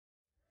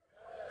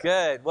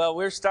Good. Well,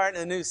 we're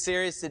starting a new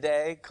series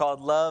today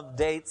called Love,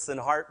 Dates, and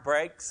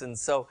Heartbreaks. And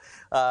so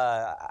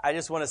I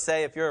just want to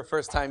say, if you're a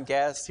first-time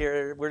guest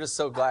here, we're just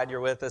so glad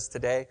you're with us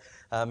today.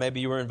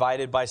 Maybe you were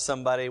invited by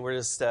somebody. We're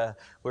just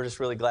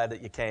really glad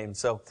that you came.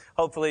 So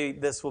hopefully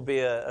this will be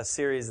a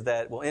series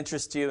that will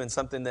interest you and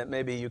something that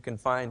maybe you can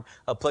find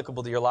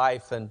applicable to your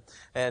life.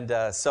 And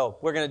so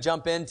we're going to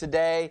jump in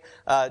today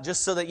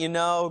just so that you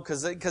know,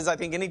 because I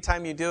think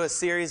anytime you do a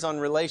series on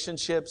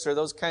relationships or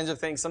those kinds of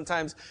things,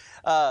 sometimes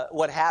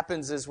what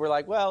happens is we're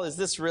like, well, is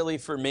this really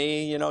for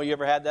me? You know, you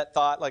ever had that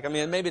thought? Like, I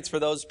mean, maybe it's for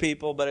those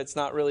people, but it's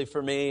not really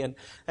for me.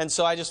 And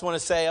so I just want to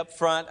say up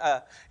front,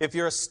 if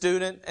you're a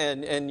student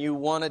and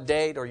you want to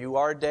date or you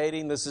are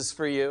dating, this is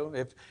for you.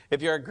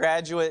 If you're a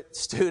graduate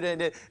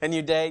student and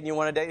you date and you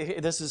want to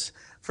date, this is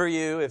for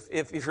you.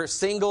 If you're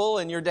single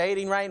and you're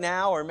dating right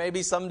now, or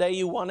maybe someday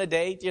you want to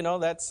date, you know,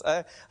 that's,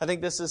 I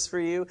think this is for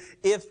you.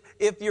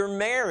 If you're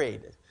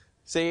married,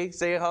 see,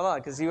 hold on,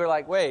 because you were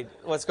like, wait,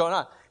 what's going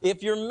on?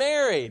 If you're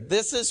married,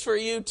 this is for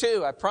you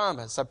too. I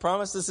promise.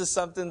 This is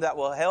something that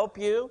will help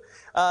you.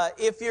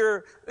 If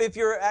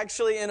you're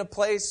actually in a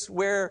place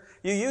where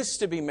you used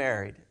to be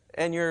married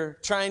and you're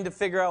trying to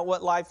figure out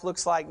what life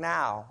looks like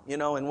now, you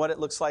know, and what it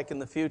looks like in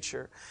the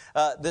future,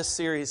 this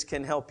series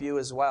can help you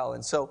as well.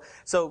 And so,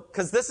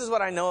 because this is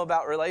what I know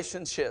about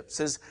relationships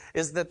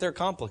is that they're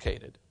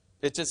complicated.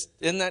 It just,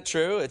 isn't that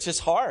true? It's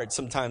just hard.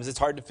 Sometimes it's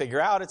hard to figure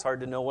out. It's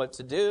hard to know what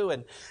to do.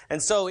 And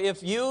so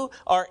if you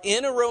are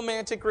in a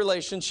romantic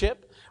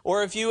relationship,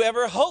 or if you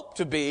ever hope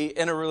to be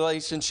in a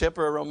relationship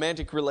or a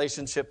romantic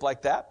relationship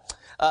like that,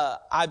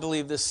 I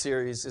believe this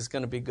series is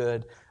going to be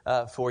good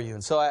for you.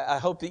 And so I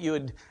hope that you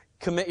would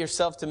commit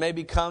yourself to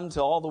maybe come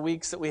to all the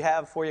weeks that we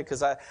have for you,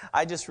 because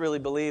I just really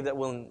believe that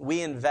when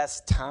we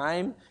invest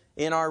time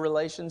in our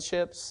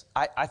relationships,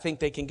 I think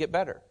they can get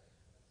better.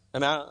 I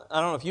mean, I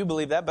don't know if you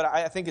believe that, but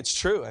I think it's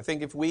true. I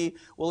think if we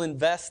will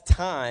invest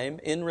time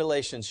in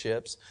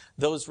relationships,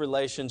 those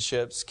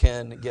relationships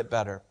can get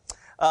better.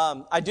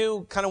 I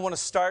do kind of want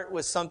to start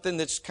with something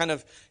that's kind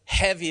of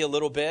heavy a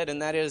little bit,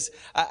 and that is,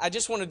 I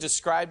just want to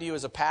describe to you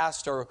as a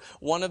pastor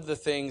one of the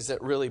things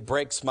that really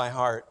breaks my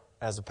heart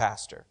as a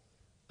pastor.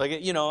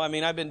 Like, you know, I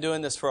mean, I've been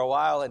doing this for a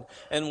while,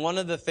 and one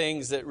of the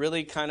things that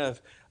really kind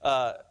of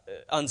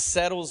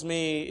unsettles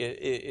me,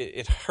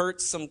 it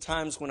hurts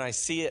sometimes when I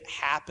see it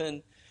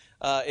happen.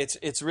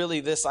 It's really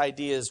this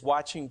idea is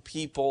watching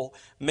people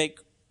make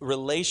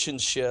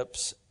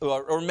relationships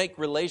or make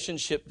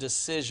relationship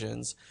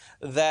decisions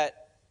that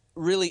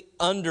really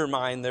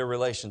undermine their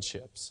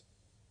relationships.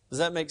 Does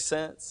that make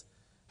sense?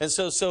 And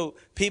so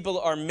people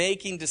are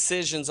making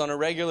decisions on a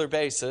regular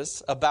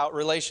basis about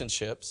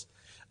relationships.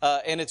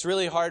 And it's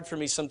really hard for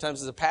me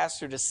sometimes as a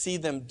pastor to see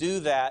them do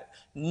that,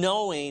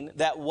 knowing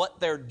that what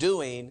they're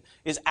doing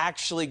is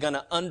actually going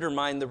to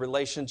undermine the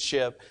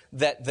relationship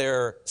that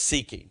they're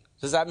seeking.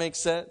 Does that make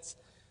sense?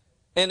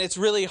 And it's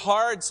really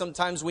hard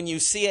sometimes when you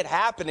see it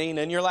happening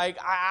and you're like,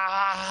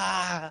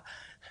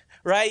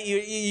 right?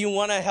 You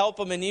want to help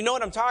them. And you know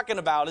what I'm talking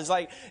about is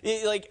like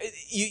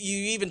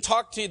you even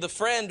talk to the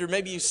friend, or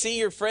maybe you see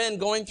your friend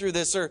going through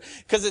this, or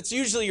because it's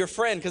usually your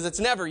friend, because it's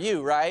never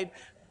you, right?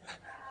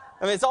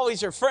 I mean, it's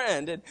always your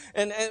friend.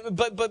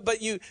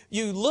 But you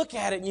look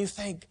at it and you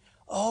think,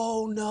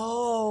 oh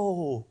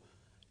no,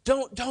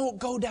 don't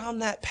go down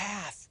that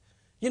path.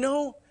 You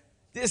know?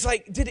 It's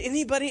like, did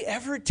anybody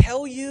ever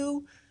tell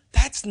you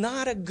that's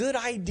not a good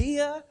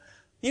idea?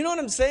 You know what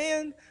I'm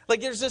saying?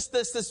 Like, there's just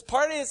this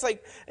party. It's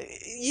like,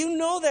 you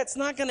know that's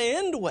not going to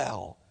end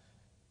well.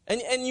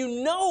 And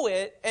you know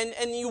it,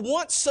 and you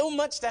want so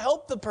much to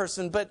help the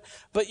person, but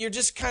you're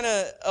just kind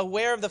of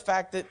aware of the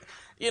fact that,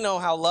 you know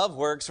how love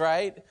works,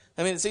 right?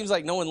 I mean, it seems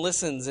like no one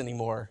listens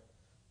anymore.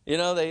 You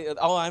know,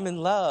 I'm in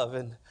love,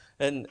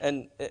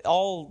 and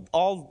all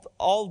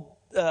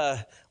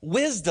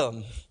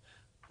wisdom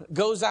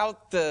goes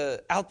out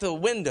the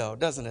window,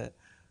 doesn't it?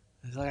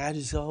 It's like, I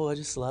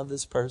just love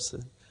this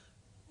person.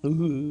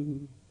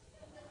 Ooh.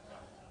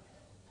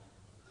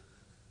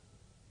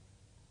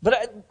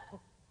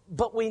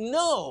 But we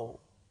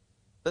know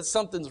that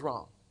something's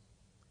wrong.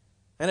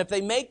 And if they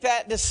make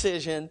that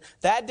decision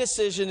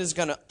is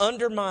going to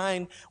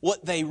undermine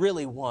what they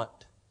really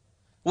want,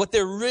 what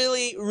they're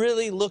really,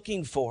 really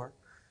looking for.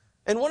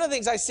 And one of the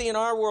things I see in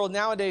our world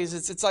nowadays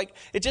is it's like,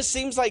 it just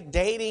seems like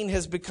dating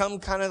has become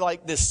kind of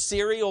like this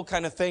serial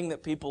kind of thing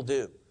that people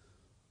do.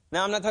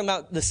 Now, I'm not talking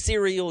about the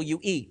cereal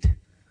you eat.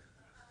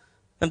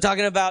 I'm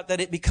talking about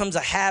that it becomes a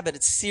habit.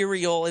 It's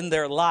serial in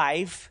their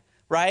life,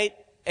 right?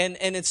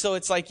 And so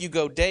it's like you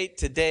go date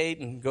to date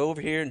and go over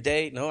here and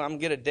date. No, I'm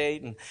going to get a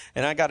date.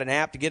 And I got an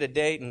app to get a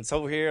date. And it's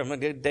over here. I'm going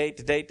to get a date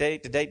to date,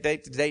 date to date,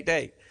 date to date,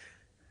 date.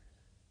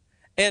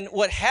 And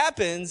what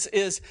happens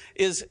is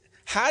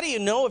how do you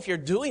know if you're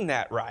doing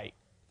that right?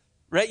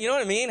 Right? You know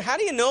what I mean? How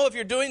do you know if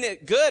you're doing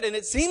it good? And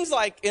it seems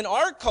like in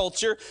our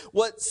culture,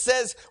 what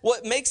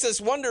makes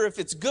us wonder if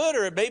it's good,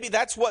 or maybe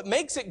that's what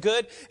makes it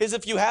good, is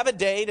if you have a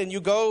date and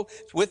you go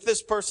with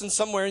this person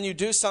somewhere and you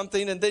do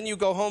something and then you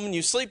go home and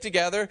you sleep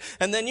together,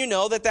 and then you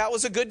know that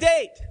was a good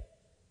date.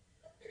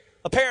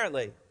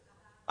 Apparently.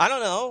 I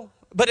don't know.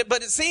 But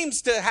it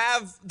seems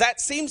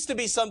to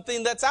be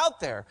something that's out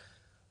there.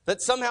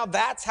 That somehow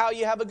that's how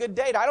you have a good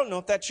date. I don't know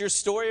if that's your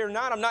story or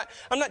not.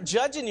 I'm not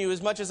judging you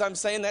as much as I'm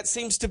saying that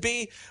seems to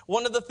be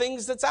one of the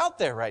things that's out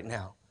there right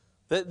now.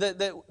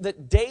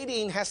 That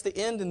dating has to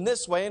end in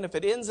this way, and if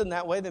it ends in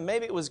that way, then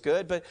maybe it was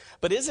good.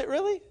 But is it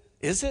really?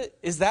 Is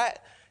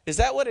that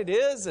what it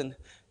is? And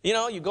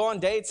you go on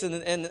dates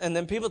and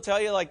then people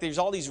tell you like there's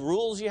all these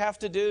rules you have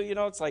to do.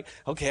 It's like,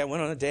 okay, I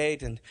went on a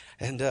date and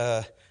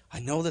I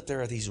know that there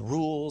are these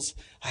rules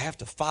I have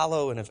to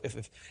follow, and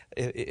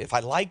if I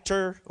liked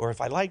her or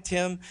if I liked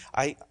him,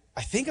 I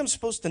think I'm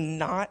supposed to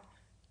not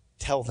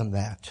tell them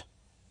that.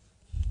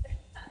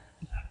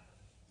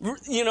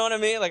 You know what I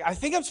mean? Like, I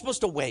think I'm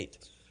supposed to wait.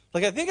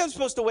 Like, I think I'm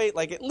supposed to wait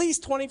like at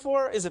least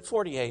 24, is it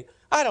 48?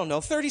 I don't know,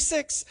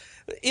 36,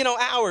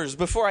 hours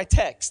before I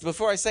text,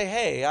 before I say,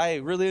 hey, I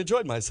really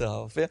enjoyed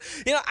myself. And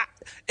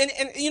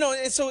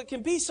so it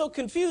can be so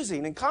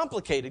confusing and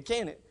complicated,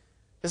 can't it?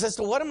 As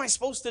to what am I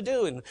supposed to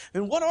do,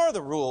 and what are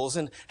the rules,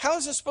 and how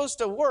is it supposed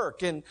to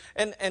work? And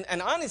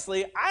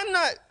honestly,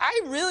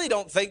 I really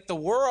don't think the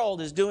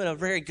world is doing a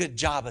very good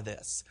job of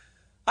this.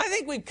 I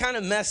think we've kind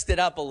of messed it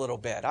up a little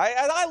bit.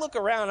 I look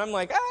around, I'm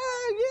like,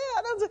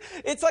 yeah.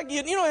 It's like,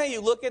 you know how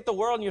you look at the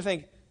world and you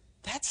think,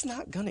 that's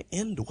not going to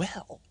end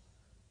well.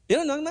 You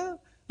don't know?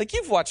 Like,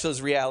 you've watched those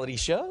reality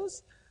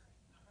shows.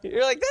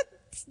 You're like,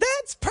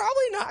 that's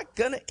probably not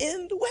going to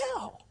end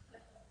well.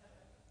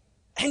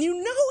 And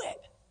you know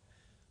it.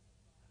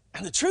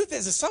 And the truth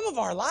is that some of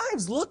our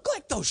lives look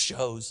like those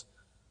shows.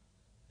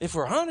 If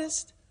we're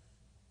honest,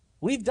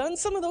 we've done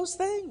some of those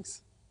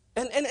things.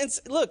 And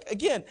look,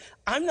 again,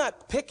 I'm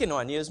not picking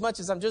on you as much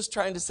as I'm just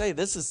trying to say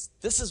this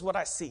is what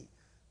I see.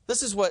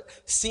 This is what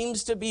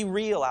seems to be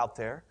real out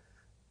there.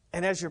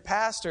 And as your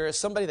pastor, as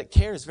somebody that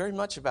cares very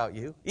much about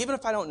you, even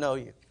if I don't know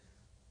you,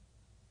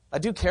 I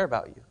do care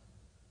about you.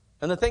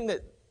 And the thing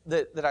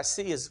that I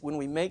see is when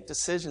we make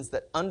decisions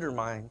that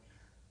undermine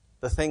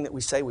the thing that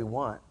we say we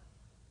want,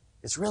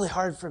 it's really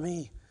hard for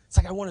me. It's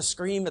like I want to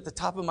scream at the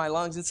top of my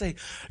lungs and say,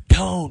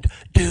 don't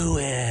do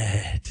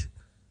it.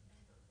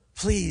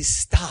 Please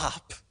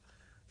stop.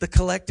 The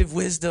collective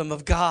wisdom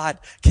of God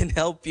can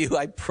help you,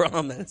 I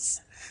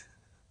promise.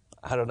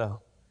 I don't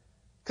know.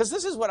 Because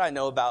this is what I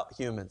know about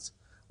humans.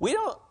 We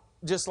don't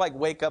just like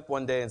wake up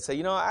one day and say,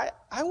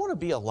 I want to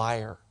be a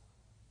liar.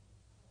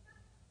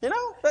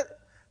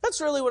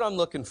 That's really what I'm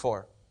looking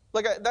for.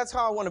 Like, that's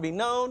how I want to be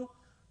known.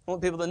 I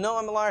want people to know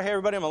I'm a liar. Hey,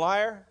 everybody, I'm a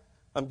liar.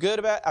 I'm good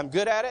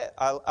at it.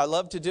 I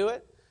love to do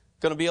it.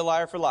 Going to be a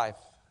liar for life.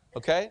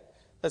 Okay?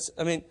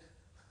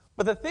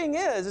 But the thing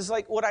is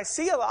like what I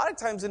see a lot of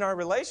times in our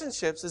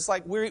relationships is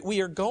like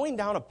we are going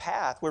down a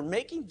path. We're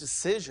making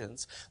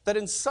decisions that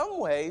in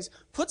some ways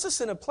puts us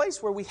in a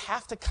place where we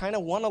have to kind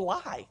of want to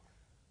lie.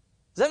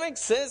 Does that make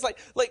sense? Like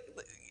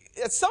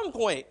at some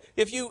point,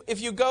 if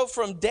you go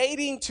from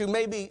dating to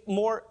maybe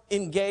more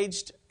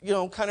engaged,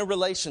 kind of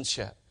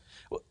relationship,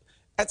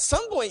 at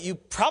some point you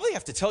probably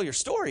have to tell your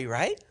story,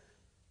 right?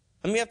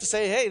 You have to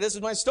say, hey, this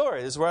is my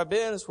story. This is where I've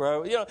been. This is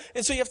where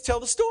and so you have to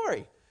tell the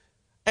story.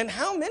 And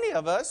how many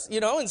of us,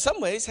 in some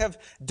ways have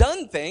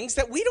done things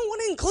that we don't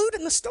want to include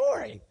in the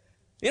story?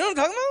 You know what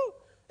I'm talking about?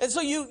 And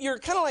so you're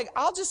kind of like,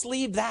 I'll just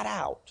leave that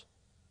out.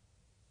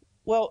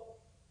 Well,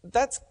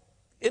 that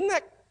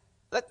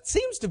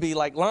seems to be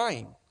like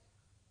lying.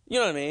 You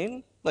know what I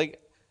mean? Like,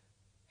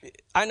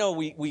 I know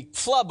we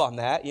flub on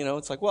that,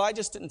 it's like, well, I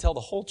just didn't tell the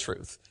whole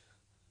truth.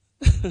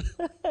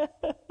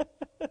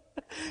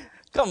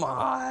 Come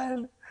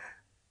on.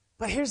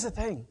 But here's the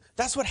thing.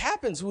 That's what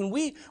happens when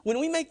we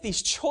make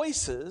these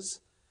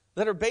choices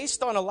that are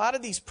based on a lot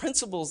of these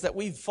principles that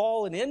we've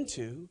fallen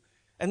into,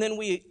 and then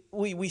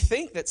we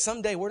think that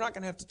someday we're not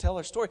going to have to tell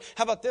our story.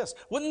 How about this?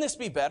 Wouldn't this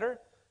be better?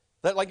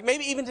 That like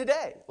maybe even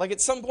today, like at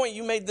some point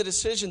you made the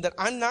decision that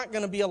I'm not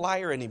going to be a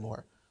liar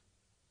anymore.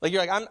 Like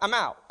you're like, I'm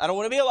out. I don't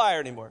want to be a liar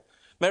anymore.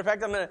 Matter of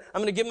fact, I'm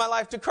going to give my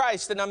life to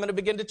Christ, and I'm going to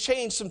begin to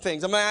change some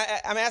things. I'm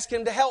asking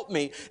Him to help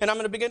me, and I'm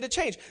going to begin to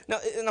change.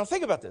 Now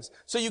think about this.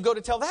 So you go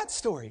to tell that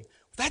story.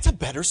 That's a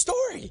better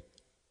story.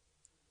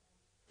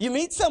 You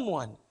meet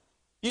someone.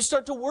 You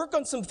start to work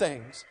on some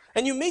things,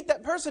 and you meet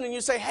that person, and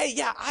you say, hey,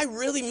 yeah, I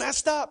really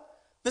messed up.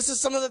 This is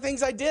some of the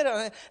things I did,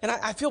 and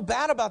I feel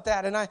bad about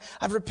that, and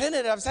I've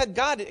repented. I've said,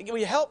 God, will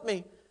you help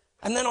me?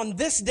 And then on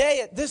this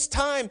day, at this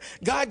time,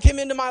 God came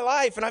into my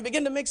life, and I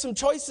began to make some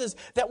choices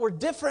that were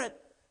different.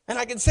 And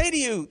I can say to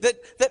you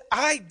that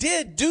I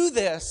did do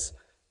this.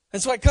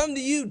 And so I come to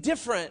you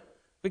different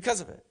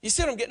because of it. You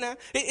see what I'm getting at?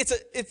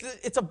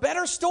 It's a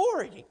better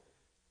story.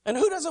 And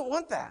who doesn't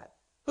want that?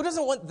 Who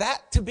doesn't want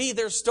that to be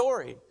their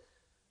story?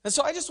 And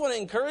so I just want to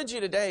encourage you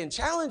today and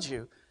challenge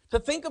you to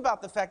think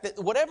about the fact that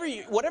whatever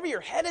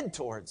you're headed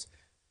towards,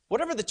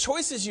 whatever the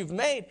choices you've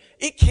made,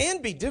 it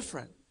can be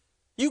different.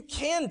 You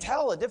can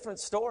tell a different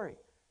story.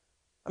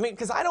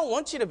 Because I don't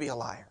want you to be a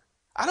liar.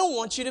 I don't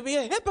want you to be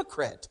a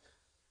hypocrite.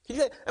 Is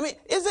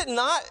it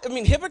not?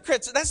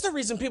 Hypocrites, that's the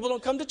reason people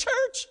don't come to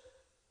church.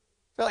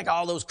 They're like,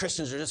 all those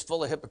Christians are just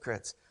full of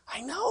hypocrites.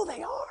 I know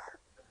they are.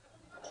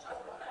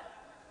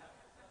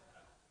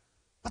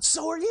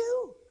 So are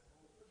you.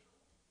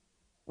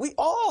 We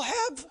all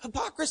have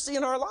hypocrisy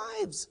in our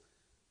lives.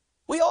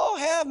 We all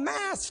have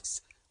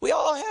masks. We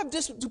all have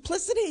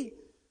duplicity.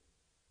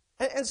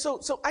 And so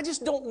I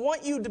just don't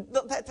want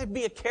that to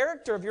be a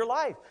character of your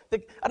life.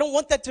 I don't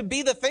want that to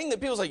be the thing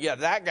that people say, yeah,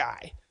 that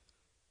guy,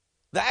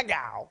 that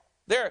gal,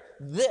 they're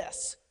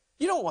this.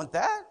 You don't want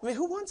that. I mean,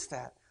 who wants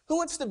that? Who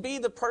wants to be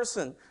the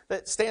person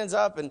that stands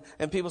up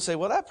and people say,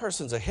 well, that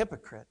person's a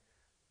hypocrite.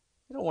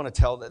 You don't want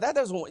to tell that.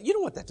 You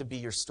don't want that to be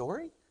your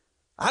story.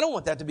 I don't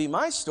want that to be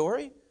my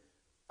story.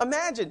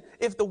 Imagine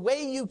if the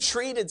way you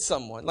treated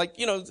someone, like,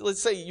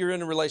 let's say you're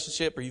in a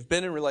relationship or you've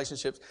been in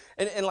relationships,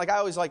 and like I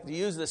always like to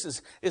use this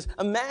is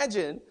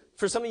imagine,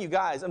 for some of you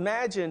guys,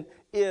 imagine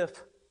if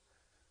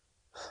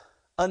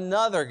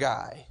another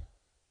guy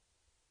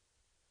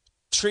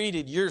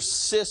treated your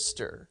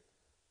sister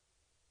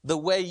the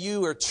way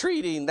you are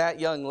treating that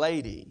young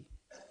lady,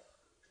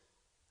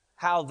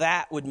 how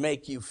that would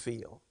make you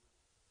feel.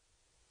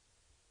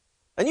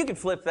 And you can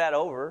flip that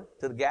over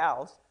to the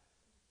gals.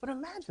 But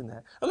imagine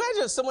that.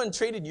 Imagine if someone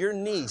treated your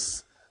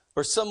niece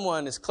or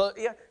someone as close.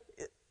 Yeah,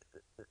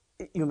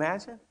 you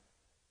imagine?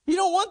 You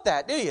don't want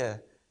that, do you?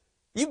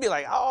 You'd be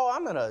like, oh,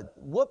 I'm going to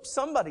whoop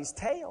somebody's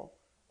tail.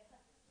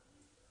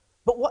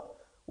 But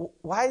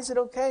why is it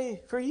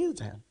okay for you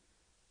then?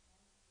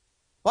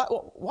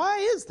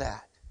 Why is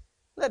that?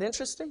 Isn't that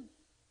interesting?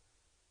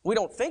 We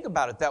don't think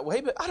about it that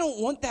way, but I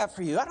don't want that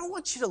for you. I don't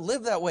want you to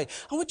live that way.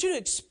 I want you to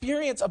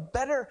experience a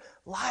better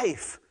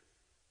life.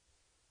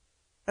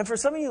 And for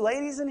some of you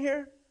ladies in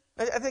here,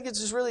 I think it's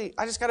just really,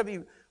 I just got to be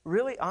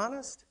really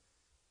honest.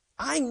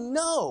 I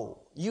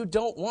know you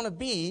don't want to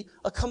be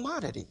a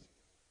commodity.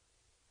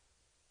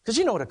 Because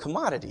you know what a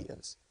commodity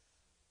is.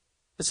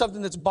 It's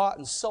something that's bought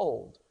and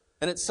sold,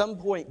 and at some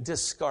point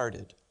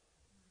discarded.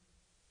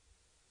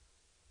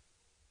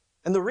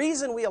 And the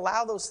reason we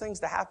allow those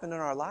things to happen in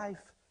our life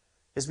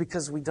is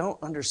because we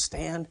don't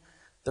understand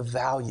the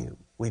value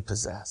we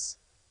possess.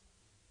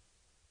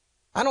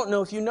 I don't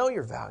know if you know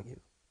your value.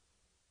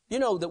 You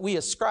know that we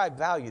ascribe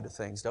value to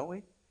things, don't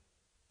we?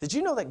 Did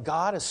you know that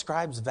God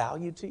ascribes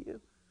value to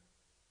you?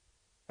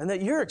 And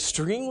that you're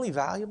extremely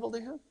valuable to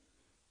Him?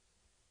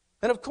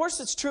 And of course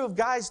it's true of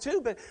guys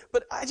too, but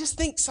I just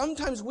think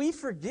sometimes we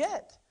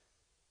forget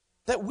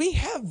that we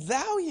have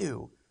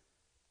value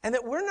and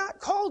that we're not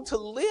called to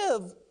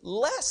live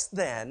less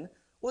than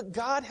what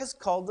God has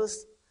called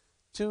us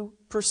to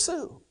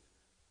pursue.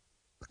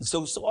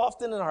 So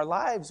often in our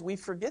lives we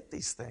forget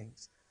these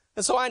things.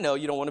 And so I know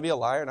you don't want to be a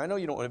liar, and I know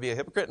you don't want to be a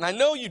hypocrite, and I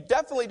know you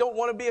definitely don't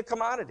want to be a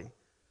commodity.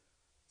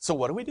 So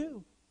what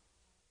do?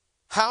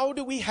 How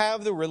do we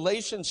have the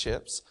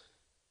relationships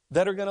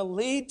that are going to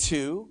lead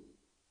to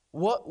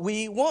what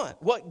we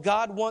want, what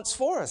God wants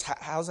for us?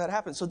 How's that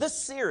happen? So this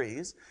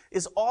series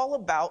is all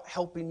about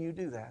helping you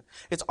do that.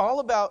 It's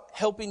all about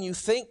helping you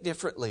think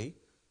differently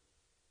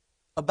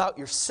about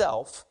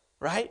yourself,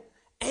 right?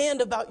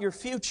 And about your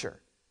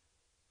future.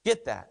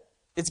 Get that?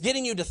 It's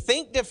getting you to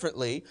think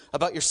differently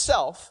about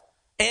yourself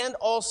and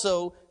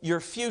also your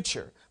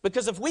future.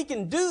 Because if we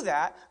can do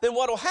that, then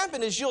what will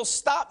happen is you'll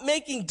stop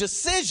making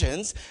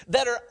decisions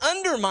that are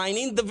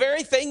undermining the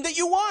very thing that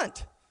you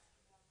want.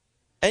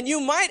 And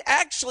you might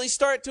actually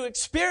start to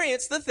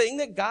experience the thing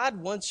that God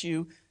wants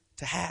you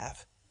to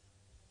have.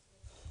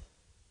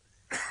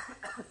 Excuse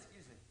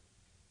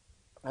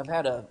me.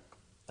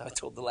 I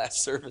told the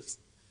last service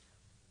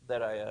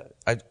that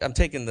I'm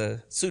taking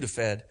the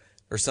Sudafed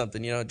or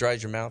something, it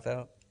dries your mouth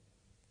out.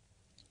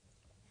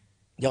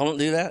 Y'all don't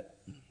do that?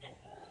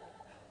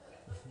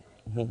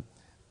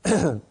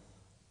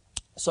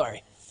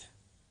 Sorry.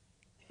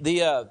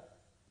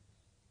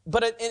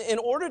 But in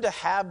order to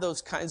have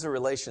those kinds of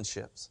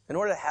relationships, the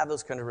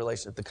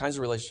kinds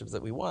of relationships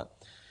that we want,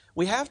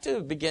 we have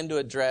to begin to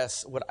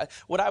address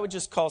what I would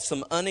just call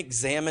some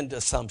unexamined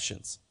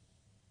assumptions.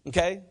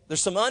 Okay?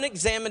 There's some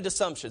unexamined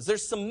assumptions.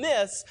 There's some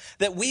myths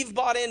that we've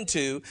bought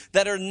into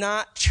that are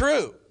not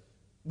true.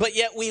 But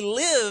yet we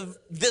live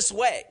this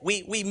way.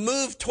 We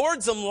move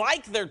towards them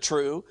like they're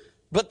true,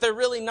 but they're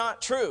really not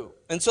true.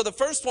 And so the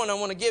first one I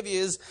want to give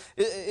you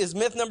is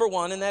myth number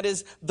 1, and that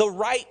is the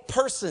right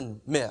person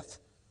myth.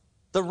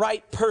 The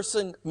right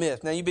person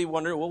myth. Now you'd be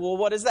wondering, well,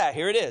 what is that?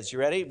 Here it is. You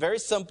ready? Very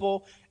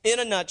simple. In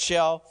a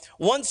nutshell,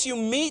 once you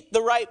meet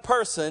the right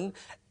person,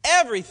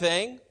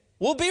 everything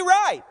will be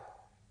right.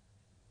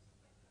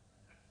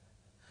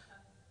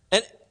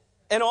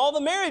 And all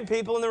the married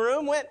people in the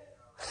room went,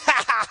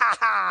 ha ha ha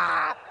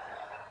ha.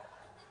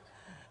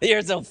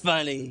 You're so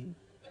funny.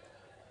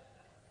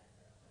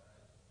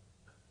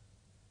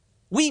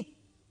 We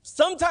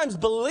sometimes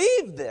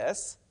believe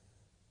this,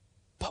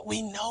 but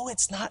we know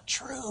it's not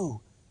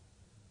true.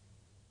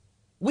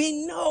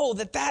 We know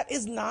that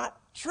is not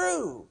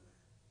true.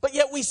 But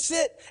yet we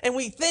sit and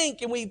we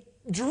think and we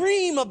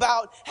dream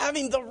about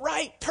having the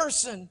right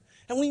person.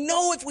 And we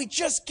know if we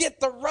just get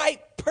the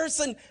right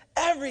person,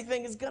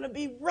 everything is going to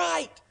be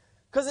right.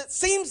 Because it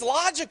seems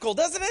logical,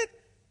 doesn't it?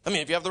 I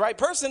mean, if you have the right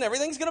person,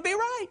 everything's going to be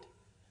right.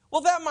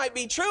 Well, that might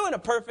be true in a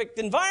perfect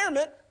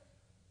environment.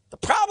 The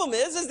problem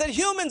is that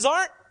humans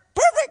aren't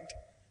perfect.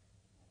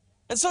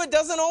 And so it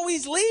doesn't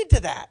always lead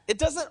to that. It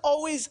doesn't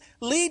always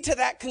lead to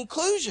that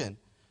conclusion.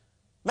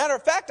 Matter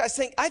of fact, I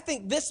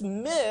think this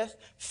myth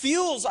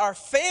fuels our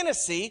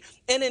fantasy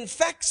and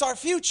infects our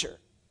future.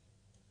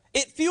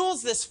 It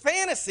fuels this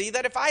fantasy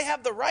that if I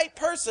have the right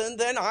person,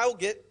 then I'll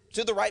get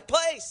to the right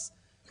place.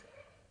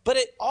 But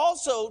it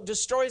also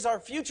destroys our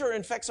future,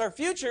 infects our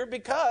future,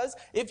 because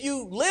if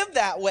you live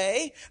that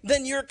way,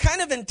 then you're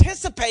kind of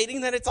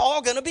anticipating that it's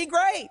all going to be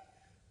great.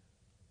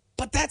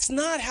 But that's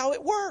not how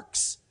it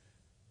works.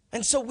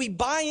 And so we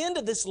buy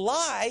into this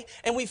lie,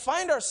 and we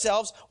find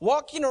ourselves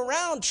walking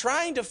around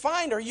trying to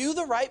find, are you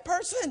the right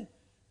person?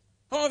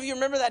 I don't know if you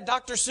remember that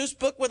Dr. Seuss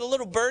book where the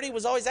little birdie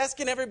was always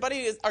asking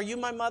everybody, are you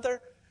my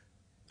mother?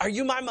 Are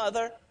you my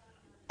mother?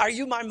 Are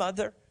you my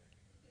mother?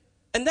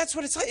 And that's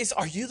what it's like.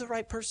 Are you the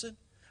right person?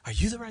 Are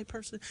you the right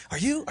person? Are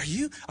you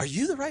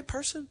the right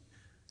person?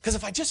 Because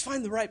if I just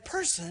find the right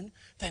person,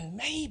 then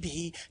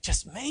maybe,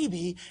 just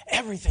maybe,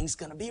 everything's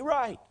going to be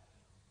right.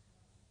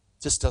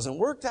 It just doesn't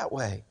work that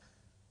way.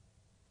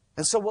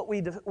 And so what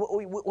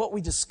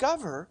we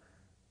discover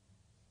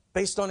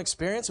based on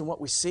experience and what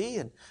we see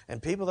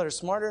and people that are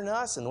smarter than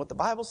us and what the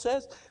Bible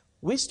says,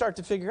 we start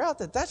to figure out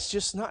that that's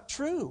just not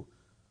true.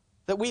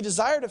 That we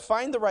desire to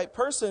find the right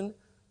person.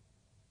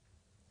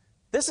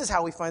 This is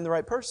how we find the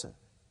right person.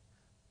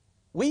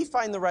 We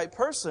find the right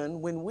person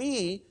when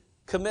we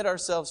commit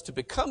ourselves to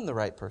become the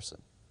right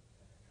person.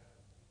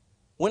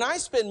 When I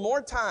spend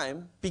more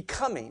time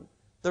becoming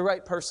the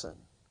right person,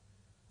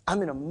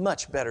 I'm in a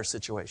much better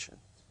situation.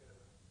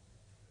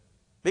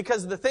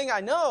 Because the thing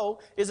I know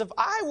is if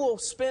I will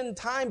spend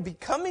time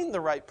becoming the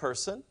right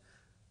person,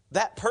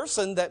 that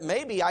person that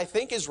maybe I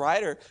think is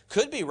right or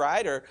could be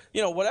right or,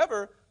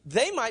 whatever,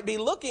 they might be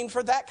looking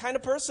for that kind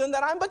of person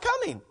that I'm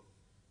becoming.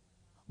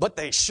 But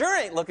they sure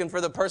ain't looking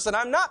for the person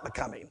I'm not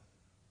becoming.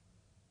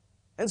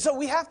 And so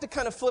we have to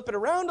kind of flip it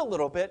around a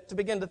little bit to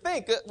begin to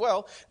think,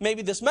 well,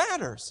 maybe this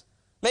matters.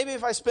 Maybe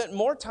if I spent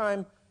more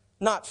time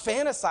not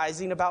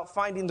fantasizing about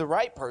finding the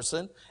right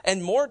person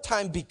and more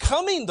time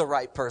becoming the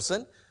right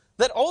person,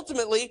 that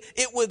ultimately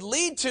it would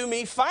lead to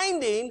me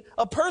finding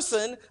a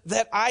person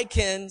that I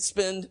can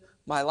spend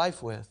my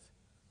life with.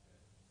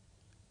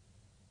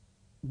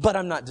 But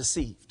I'm not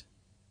deceived.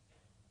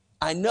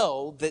 I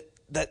know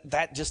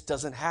that just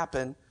doesn't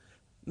happen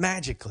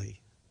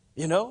magically,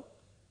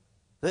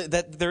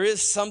 That there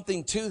is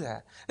something to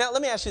that. Now,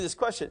 let me ask you this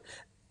question.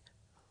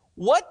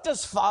 What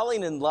does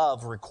falling in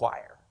love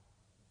require?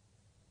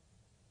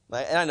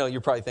 And I know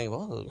you're probably thinking,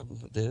 well,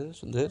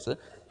 this and this.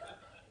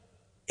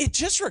 It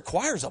just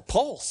requires a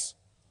pulse.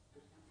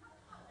 You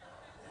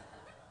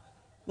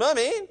know what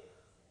I mean?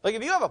 Like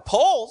if you have a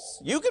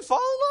pulse, you can fall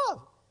in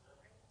love.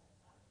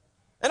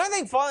 And I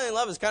think falling in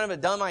love is kind of a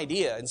dumb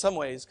idea in some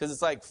ways because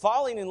it's like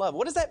falling in love.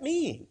 What does that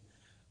mean?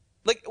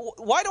 Like,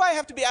 why do I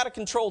have to be out of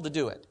control to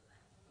do it?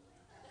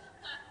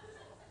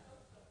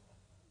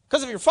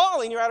 Because if you're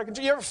falling, you're out of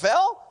control. You ever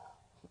fell?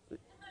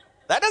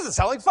 That doesn't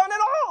sound like fun at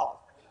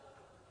all.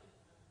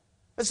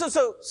 And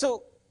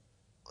so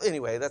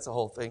anyway, that's a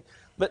whole thing.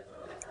 But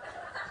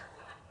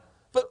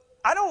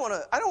I don't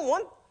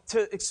want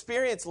to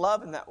experience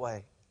love in that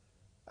way.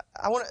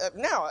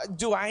 Now,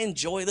 do I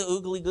enjoy the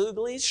oogly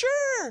googlies?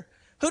 Sure.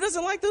 Who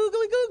doesn't like the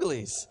oogly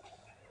googlies?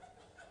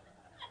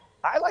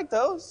 I like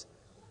those.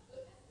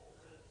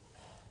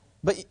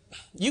 But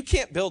you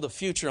can't build a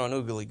future on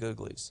oogly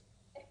googlies.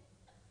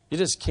 You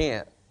just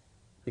can't.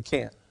 You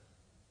can't.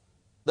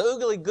 The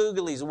oogly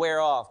googlies wear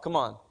off. Come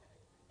on.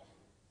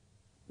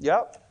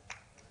 Yep.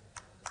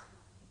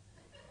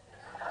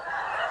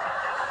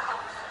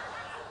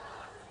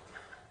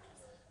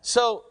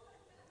 So,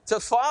 to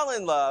fall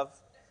in love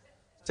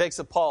takes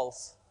a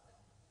pulse.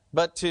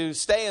 But to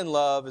stay in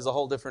love is a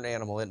whole different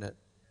animal, isn't it?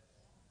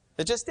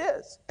 It just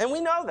is. And we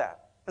know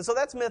that. And so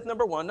that's myth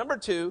number one.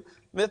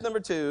 Myth number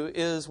two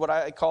is what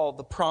I call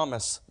the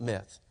promise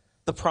myth.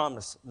 The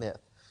promise myth.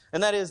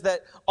 And that is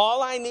that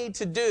all I need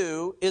to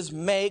do is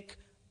make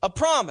a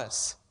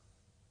promise.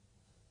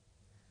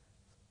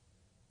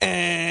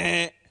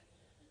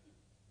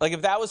 Like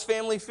if that was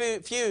Family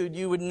Feud,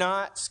 you would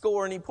not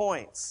score any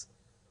points.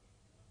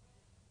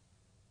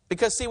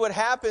 Because see, what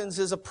happens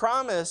is a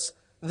promise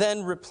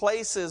then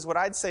replaces what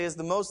I'd say is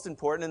the most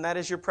important, and that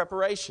is your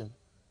preparation.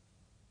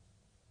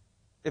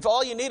 If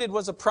all you needed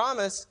was a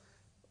promise,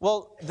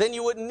 well, then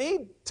you wouldn't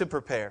need to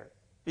prepare.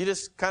 You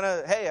just kind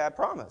of, hey, I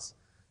promise.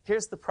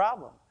 Here's the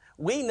problem.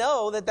 We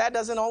know that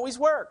doesn't always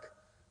work.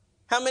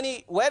 How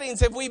many weddings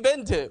have we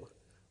been to?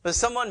 That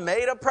someone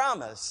made a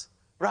promise,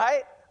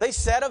 right? They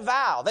said a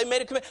vow. They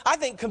made a commitment. I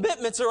think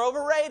commitments are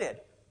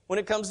overrated when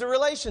it comes to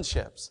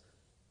relationships.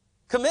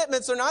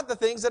 Commitments are not the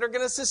things that are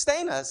going to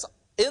sustain us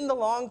in the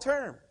long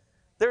term.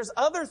 There's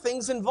other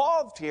things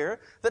involved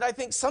here that I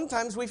think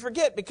sometimes we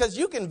forget because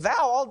you can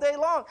vow all day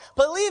long.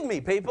 Believe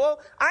me,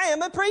 people, I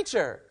am a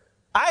preacher.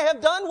 I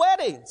have done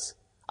weddings.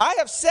 I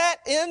have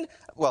standed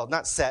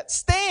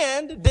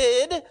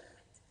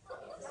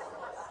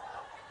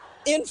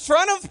in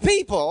front of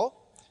people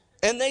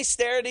and they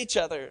stare at each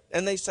other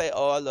and they say,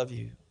 oh, I love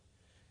you.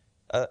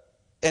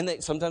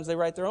 And sometimes they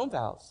write their own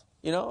vows.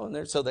 And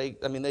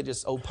they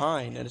just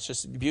opine, and it's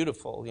just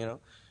beautiful,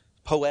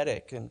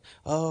 poetic. And,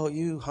 oh,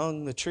 you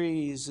hung the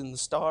trees and the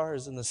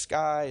stars in the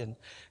sky,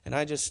 and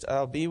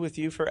I'll be with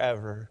you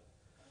forever.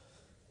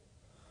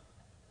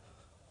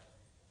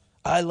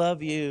 I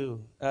love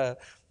you.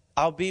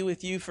 I'll be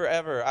with you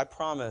forever. I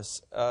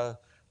promise.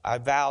 I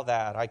vow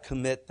that. I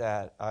commit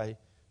that.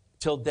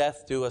 Till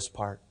death do us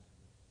part.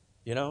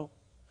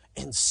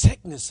 In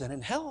sickness and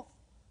in health.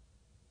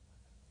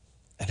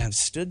 And I've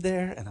stood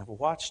there and I've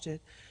watched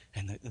it.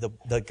 And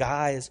the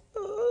guy is,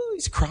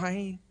 he's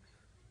crying.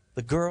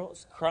 The girl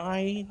is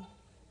crying.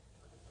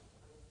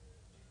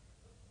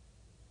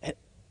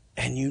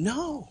 And you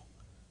know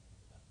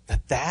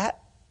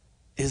that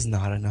is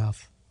not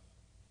enough.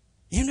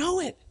 You know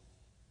it.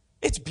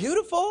 It's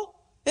beautiful,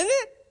 isn't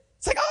it?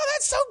 It's like, oh,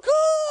 that's so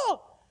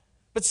cool.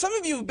 But some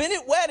of you have been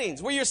at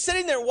weddings where you're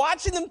sitting there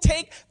watching them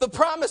take the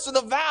promise or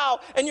the vow,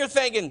 and you're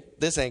thinking,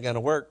 this ain't going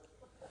to work.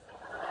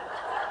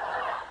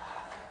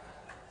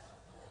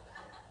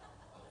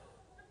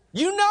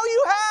 You know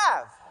you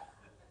have.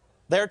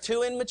 They're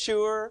too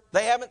immature.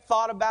 They haven't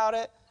thought about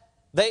it.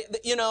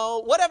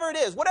 Whatever it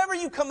is, whatever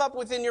you come up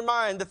with in your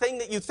mind, the thing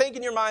that you think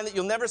in your mind that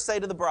you'll never say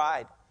to the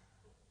bride.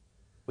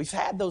 We've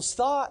had those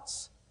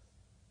thoughts.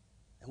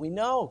 And we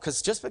know,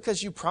 because just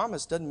because you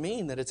promise doesn't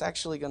mean that it's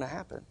actually going to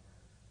happen.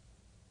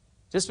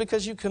 Just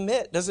because you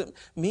commit doesn't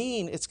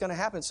mean it's going to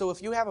happen. So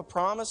if you have a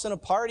promise in a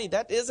party,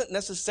 that isn't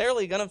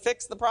necessarily going to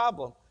fix the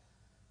problem.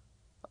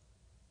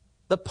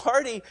 The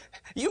party,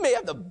 you may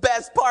have the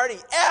best party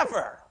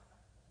ever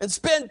and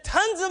spend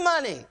tons of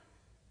money.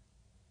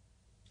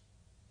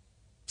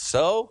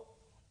 So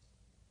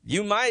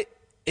you might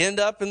end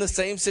up in the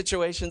same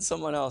situation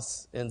someone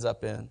else ends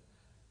up in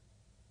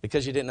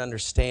because you didn't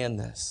understand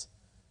this.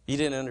 You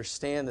didn't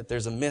understand that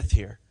there's a myth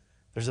here.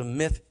 There's a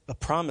myth, a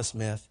promise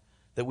myth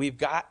that we've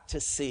got to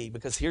see,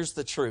 because here's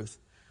the truth.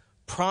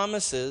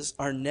 Promises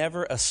are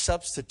never a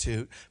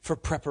substitute for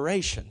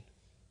preparation.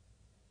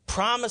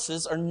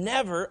 Promises are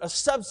never a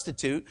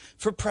substitute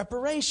for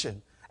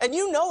preparation. And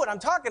you know what I'm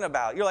talking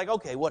about. You're like,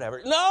 okay,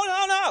 whatever.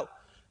 No.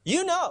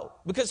 You know,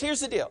 because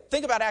here's the deal.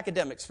 Think about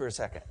academics for a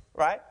second,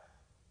 right?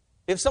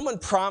 If someone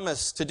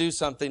promised to do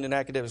something in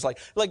academics, like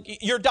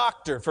your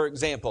doctor, for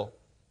example,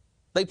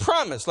 they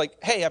promise,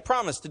 hey, I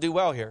promise to do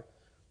well here.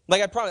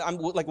 I promise,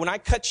 when I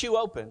cut you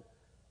open,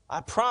 I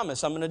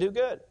promise I'm going to do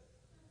good.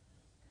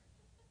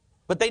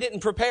 But they didn't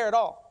prepare at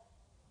all.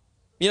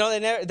 They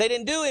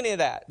didn't do any of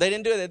that. They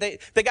didn't do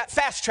it. They got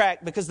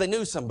fast-tracked because they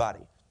knew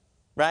somebody,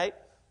 right?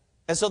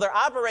 And so they're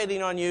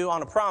operating on you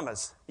on a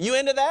promise. You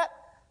into that?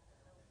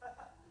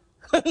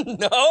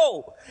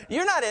 No,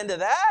 you're not into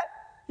that.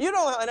 You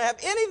don't want to have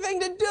anything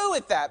to do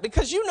with that,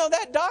 because you know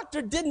that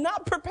doctor did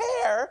not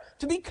prepare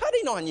to be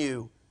cutting on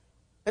you.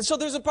 And so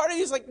there's a part of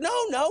you that's like,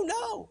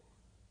 no.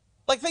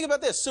 Think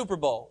about this, Super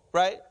Bowl,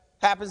 right?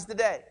 Happens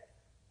today.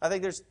 I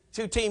think there's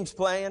 2 teams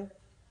playing.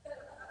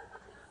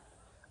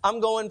 I'm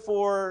going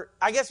for,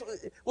 I guess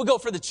we'll go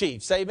for the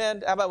Chiefs.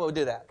 Amen? How about we'll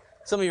do that?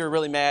 Some of you are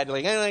really mad. You're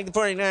like, I like the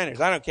 49ers.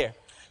 I don't care.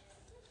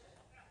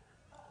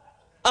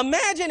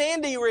 Imagine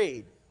Andy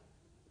Reid,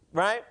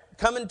 right?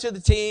 Coming to the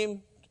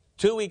team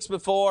 2 weeks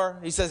before.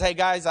 He says, hey,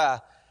 guys,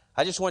 I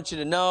just want you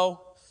to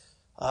know,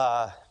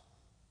 I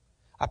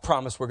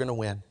promise we're going to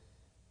win.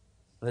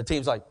 And the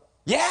team's like,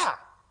 yeah,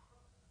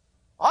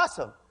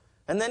 awesome.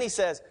 And then he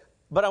says,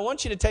 but I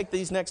want you to take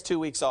these next 2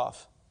 weeks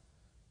off.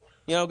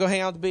 Go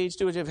hang out at the beach,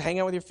 hang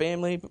out with your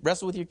family,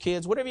 wrestle with your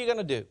kids, whatever you're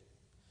going to do.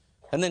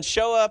 And then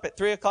show up at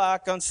 3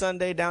 o'clock on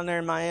Sunday down there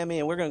in Miami,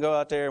 and we're going to go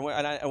out there and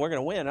we're going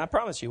to win. I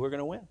promise you, we're going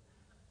to win.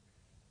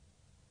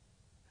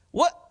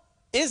 What?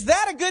 Is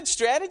that a good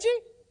strategy?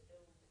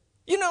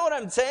 You know what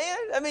I'm saying?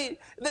 I mean,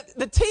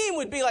 the team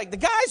would be like, the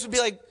guys would be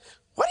like,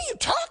 what are you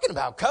talking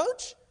about,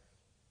 coach?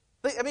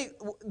 I mean,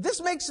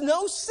 this makes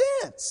no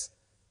sense.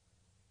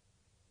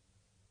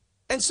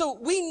 And so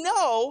we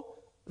know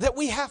that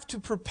we have to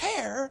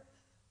prepare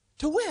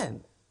to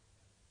win.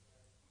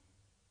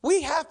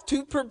 We have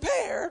to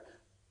prepare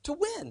to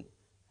win.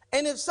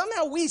 And if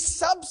somehow we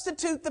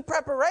substitute the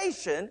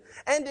preparation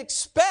and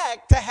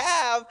expect to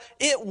have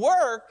it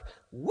work,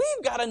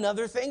 we've got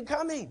another thing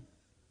coming.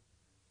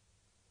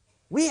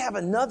 We have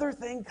another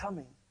thing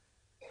coming.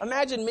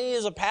 Imagine me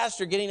as a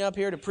pastor getting up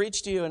here to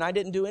preach to you and I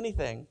didn't do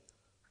anything.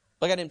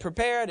 I didn't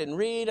prepare, I didn't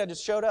read, I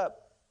just showed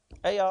up.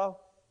 Hey,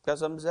 y'all, got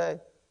something to say?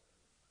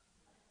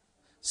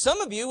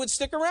 Some of you would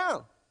stick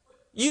around.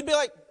 You'd be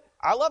like,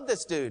 I love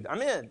this dude,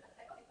 I'm in.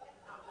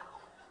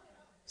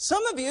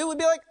 Some of you would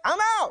be like, I'm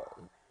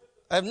out.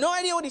 I have no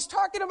idea what he's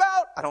talking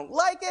about. I don't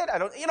like it. I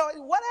don't,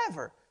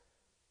 whatever.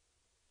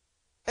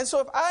 And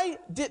so if I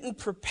didn't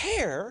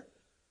prepare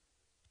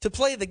to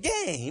play the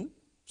game,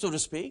 so to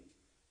speak,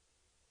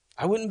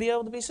 I wouldn't be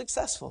able to be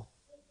successful.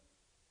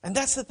 And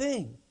that's the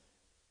thing.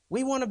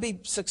 We want to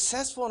be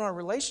successful in our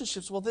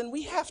relationships. Well, then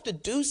we have to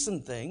do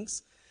some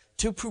things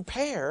to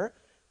prepare.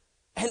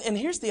 And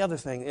here's the other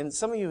thing. And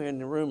some of you in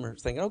the room are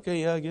thinking,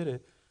 okay, yeah, I get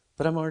it.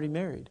 But I'm already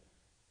married.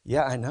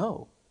 Yeah, I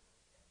know.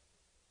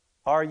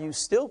 Are you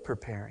still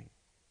preparing?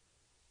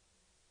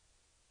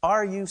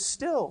 Are you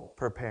still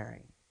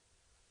preparing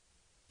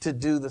to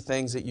do the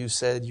things that you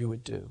said you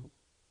would do?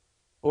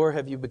 Or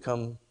have you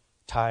become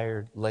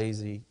tired,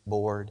 lazy,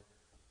 bored,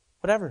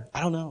 whatever?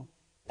 I don't know.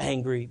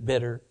 Angry,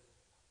 bitter,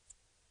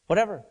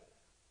 whatever.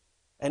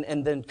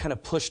 And then kind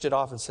of pushed it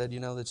off and said,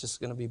 that's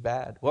just going to be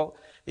bad. Well,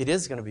 it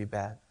is going to be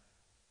bad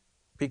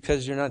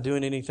because you're not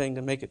doing anything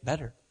to make it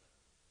better.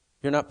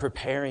 You're not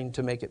preparing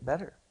to make it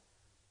better.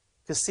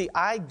 Because see,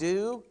 I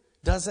do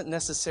doesn't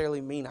necessarily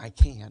mean I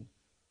can.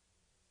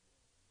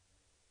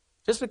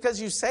 Just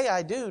because you say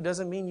I do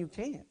doesn't mean you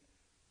can.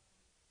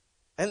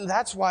 And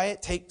that's why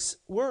it takes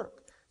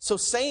work. So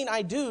saying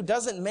I do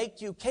doesn't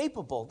make you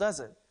capable, does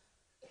it?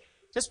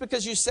 Just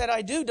because you said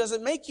I do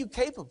doesn't make you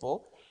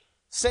capable.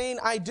 Saying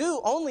I do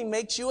only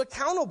makes you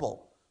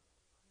accountable.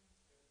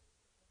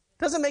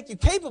 Doesn't make you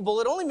capable,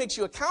 it only makes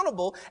you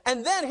accountable.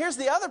 And then here's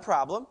the other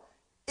problem,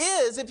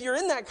 is if you're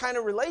in that kind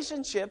of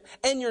relationship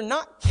and you're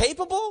not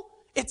capable,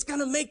 it's going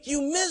to make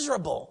you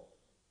miserable.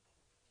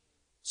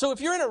 So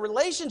if you're in a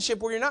relationship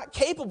where you're not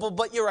capable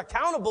but you're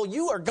accountable,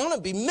 you are going to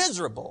be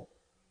miserable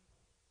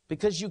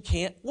because you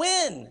can't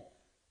win.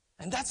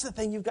 And that's the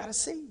thing you've got to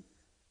see.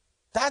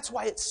 That's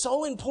why it's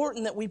so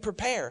important that we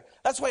prepare.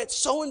 That's why it's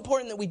so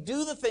important that we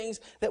do the things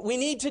that we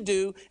need to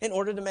do in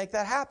order to make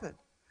that happen.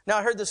 Now,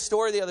 I heard this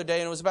story the other day,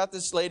 and it was about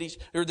this lady,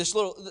 or this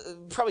little,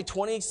 probably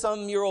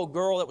 20-some-year-old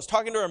girl that was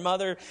talking to her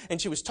mother, and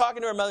she was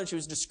talking to her mother, and she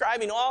was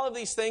describing all of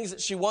these things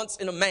that she wants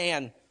in a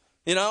man,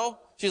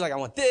 She's like, I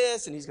want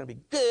this, and he's going to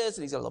be this,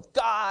 and he's going to love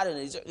God, and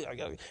he's going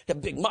to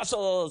have big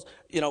muscles,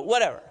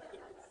 whatever.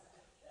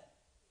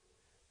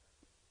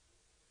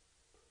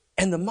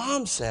 And the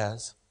mom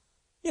says,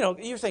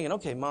 you're thinking,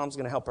 okay, mom's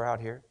going to help her out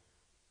here.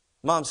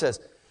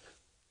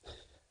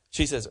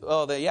 She says,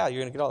 oh, yeah,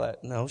 you're going to get all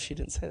that. No, she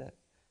didn't say that.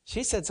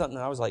 She said something,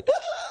 and I was like,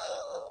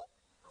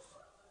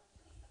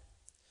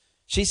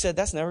 she said,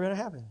 that's never going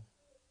to happen.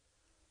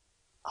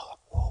 Oh,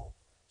 whoa.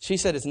 She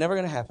said, it's never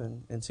going to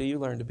happen until you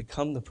learn to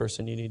become the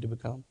person you need to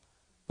become.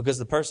 Because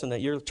the person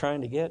that you're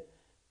trying to get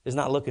is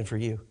not looking for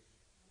you.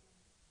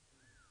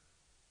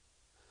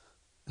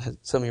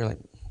 Some of you are like,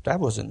 that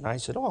wasn't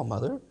nice at all,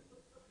 Mother.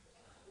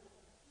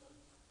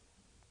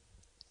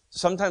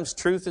 Sometimes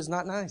truth is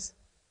not nice.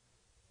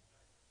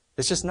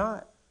 It's just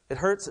not. It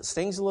hurts, it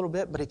stings a little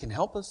bit, but it can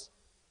help us,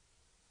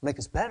 make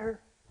us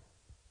better.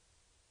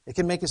 It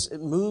can make us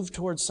move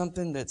towards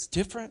something that's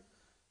different.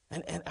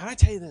 And I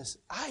tell you this,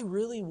 I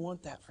really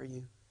want that for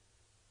you.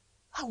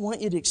 I want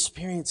you to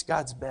experience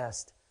God's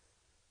best.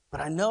 But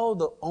I know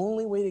the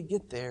only way to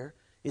get there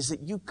is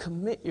that you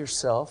commit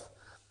yourself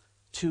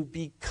to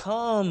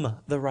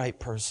become the right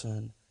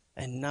person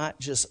and not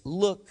just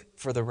look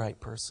for the right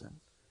person.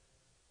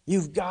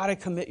 You've got to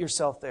commit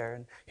yourself there.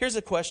 And here's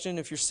a question,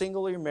 if you're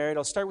single or you're married,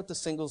 I'll start with the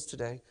singles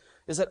today,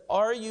 is that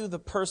are you the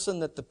person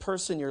that the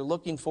person you're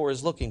looking for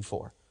is looking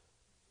for?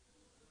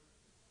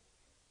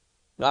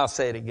 I'll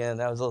say it again,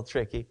 that was a little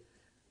tricky.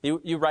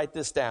 You write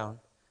this down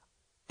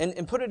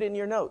and put it in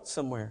your notes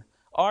somewhere.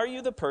 Are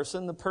you the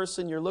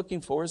person you're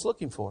looking for is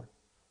looking for?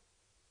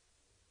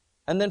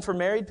 And then for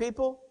married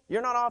people,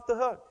 you're not off the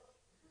hook.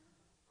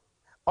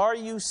 Are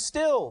you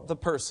still the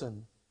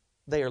person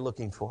they are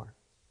looking for?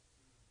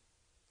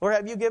 Or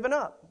have you given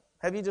up?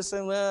 Have you just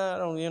said, well, I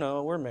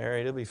don't, we're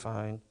married, it'll be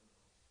fine.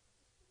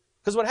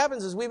 Because what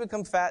happens is we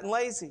become fat and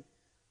lazy.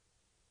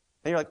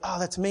 And you're like, oh,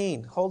 that's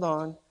mean. Hold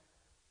on.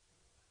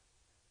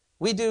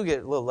 We do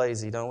get a little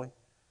lazy, don't we?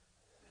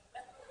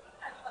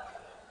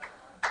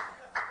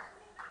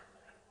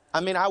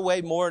 I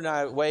weigh more than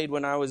I weighed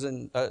when I was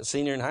a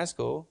senior in high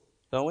school,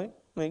 don't we?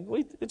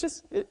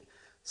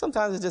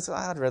 Sometimes it's just,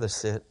 I'd rather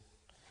sit.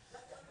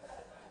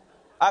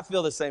 I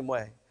feel the same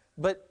way.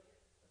 But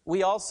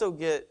we also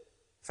get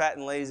fat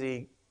and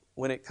lazy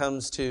when it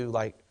comes to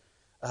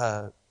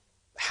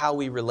how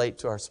we relate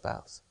to our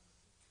spouse.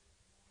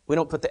 We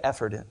don't put the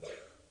effort in,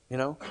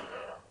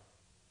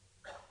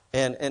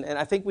 And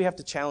I think we have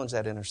to challenge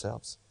that in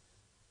ourselves.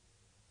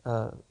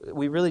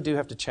 We really do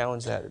have to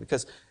challenge that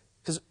because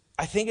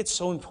I think it's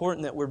so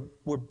important that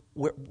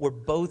we're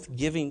both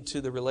giving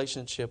to the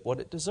relationship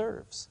what it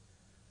deserves.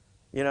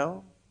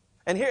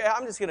 And here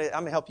I'm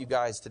gonna help you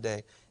guys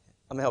today.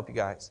 I'm gonna help you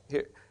guys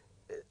here.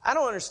 I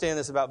don't understand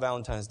this about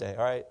Valentine's Day,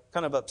 all right?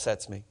 Kind of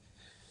upsets me.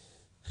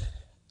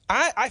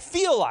 I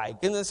feel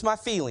like, and it's my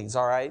feelings,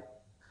 all right?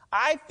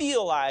 I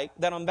feel like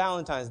that on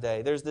Valentine's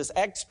Day, there's this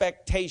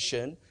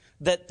expectation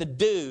that the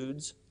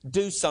dudes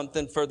do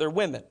something for their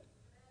women.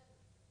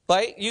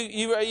 Like,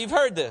 you've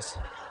heard this.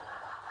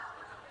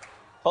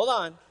 Hold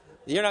on.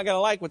 You're not going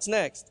to like what's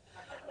next.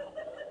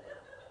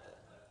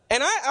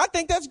 And I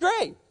think that's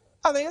great.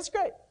 I think that's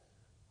great.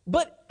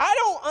 But I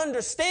don't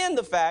understand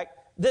the fact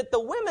that the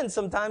women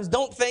sometimes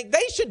don't think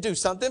they should do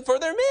something for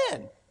their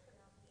men.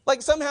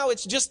 Like somehow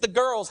it's just the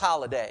girls'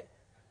 holiday.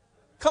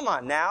 Come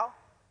on now.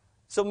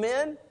 So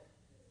men,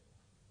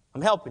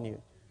 I'm helping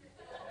you.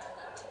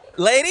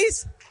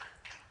 Ladies,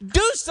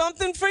 do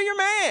something for your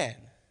man.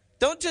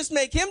 Don't just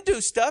make him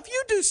do stuff.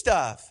 You do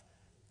stuff.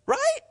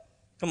 Right?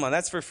 Come on,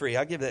 that's for free.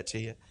 I'll give that to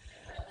you.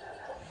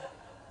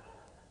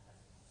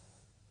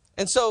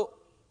 And so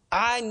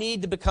I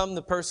need to become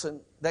the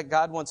person that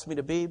God wants me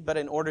to be, but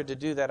in order to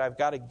do that, I've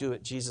got to do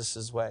it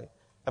Jesus' way.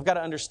 I've got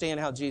to understand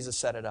how Jesus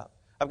set it up.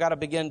 I've got to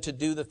begin to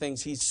do the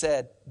things he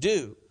said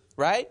do,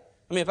 right?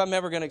 I mean, if I'm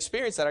ever going to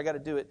experience that, I've got to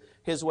do it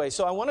his way.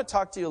 So I want to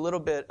talk to you a little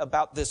bit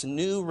about this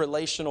new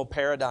relational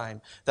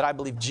paradigm that I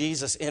believe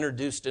Jesus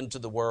introduced into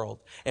the world.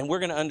 And we're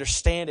going to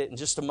understand it in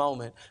just a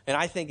moment. And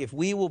I think if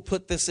we will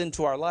put this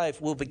into our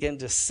life, we'll begin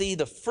to see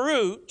the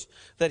fruit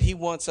that he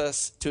wants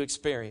us to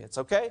experience,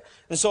 okay?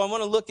 And so I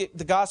want to look at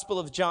the Gospel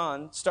of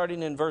John,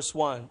 starting in verse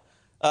 1.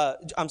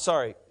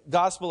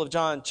 Gospel of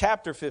John,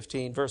 chapter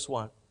 15, verse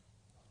 1.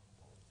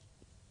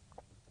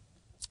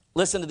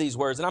 Listen to these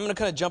words. And I'm going to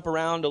kind of jump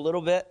around a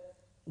little bit,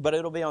 but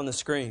it'll be on the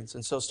screens.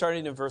 And so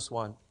starting in verse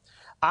 1.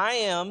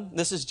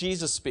 This is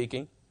Jesus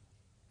speaking,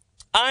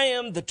 I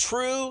am the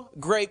true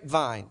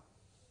grapevine,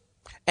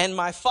 and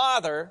my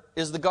Father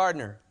is the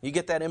gardener. You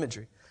get that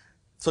imagery.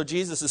 So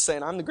Jesus is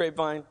saying, I'm the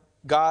grapevine,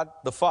 God,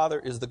 the Father,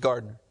 is the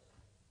gardener.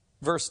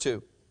 Verse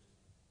 2.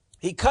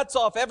 He cuts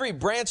off every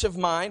branch of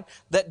mine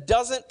that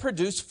doesn't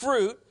produce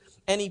fruit,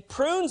 and he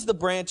prunes the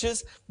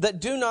branches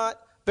that do not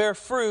bear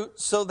fruit,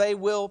 so they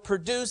will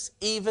produce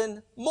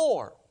even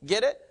more.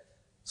 Get it?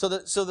 So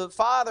the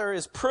Father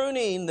is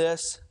pruning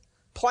this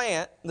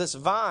plant, this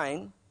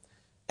vine,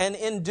 and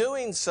in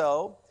doing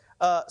so,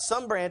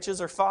 some branches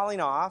are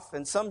falling off,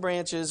 and some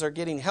branches are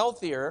getting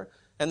healthier,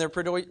 and they're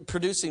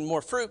producing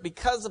more fruit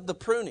because of the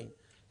pruning.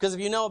 Because if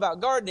you know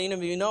about gardening,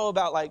 if you know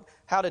about like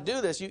how to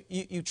do this,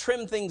 you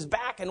trim things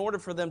back in order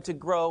for them to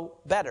grow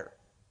better.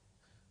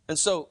 And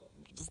so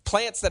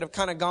plants that have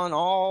kind of gone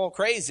all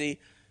crazy,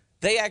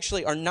 they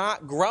actually are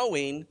not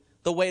growing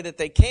the way that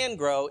they can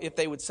grow if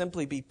they would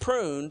simply be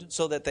pruned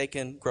so that they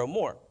can grow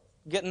more.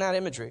 Getting that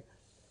imagery?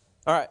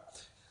 All right.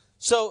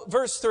 So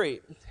verse 3,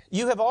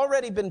 you have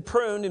already been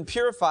pruned and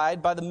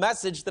purified by the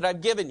message that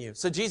I've given you.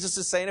 So Jesus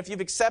is saying if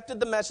you've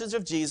accepted the message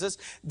of Jesus,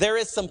 there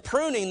is some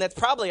pruning that's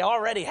probably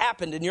already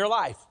happened in your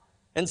life.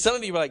 And some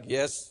of you are like,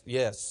 yes,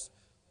 yes,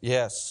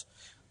 yes.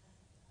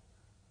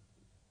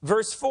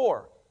 Verse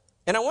 4.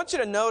 And I want you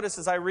to notice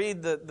as I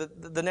read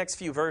the next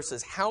few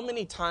verses, how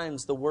many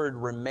times the word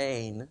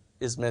remain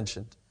is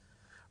mentioned.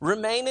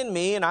 Remain in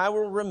me and I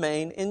will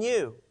remain in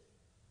you.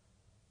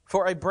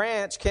 For a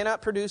branch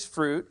cannot produce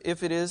fruit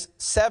if it is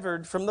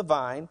severed from the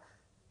vine,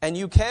 and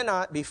you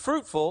cannot be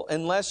fruitful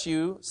unless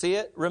you, see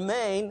it,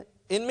 remain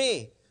in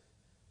me.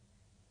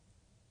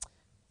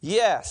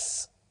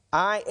 Yes,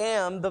 I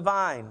am the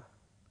vine.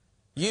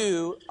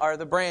 You are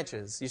the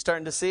branches. You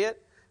starting to see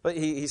it? But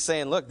he's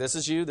saying, look, this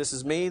is you, this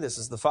is me, this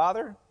is the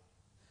Father.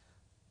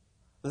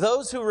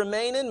 Those who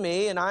remain in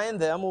me and I in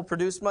them will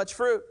produce much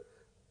fruit.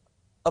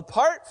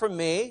 Apart from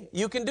me,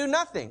 you can do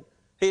nothing.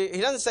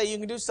 He doesn't say you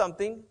can do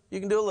something, you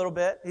can do a little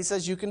bit. He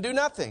says you can do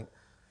nothing.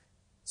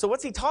 So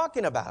what's he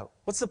talking about?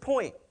 What's the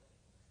point?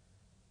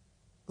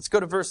 Let's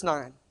go to verse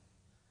 9.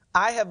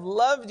 I have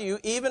loved you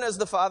even as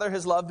the Father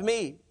has loved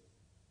me.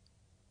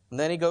 And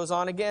then he goes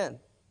on again.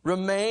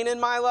 Remain in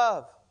my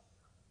love.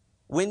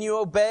 When you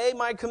obey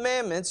my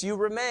commandments, you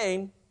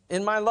remain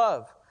in my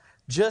love.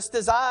 Just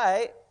as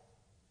I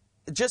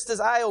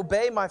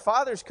obey my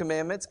Father's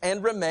commandments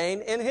and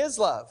remain in his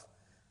love.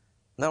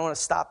 And I want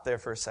to stop there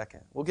for a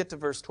second. We'll get to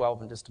verse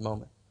 12 in just a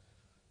moment.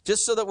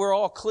 Just so that we're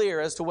all clear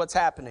as to what's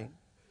happening.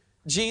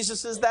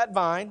 Jesus is that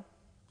vine.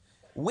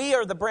 We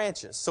are the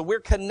branches. So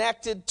we're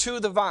connected to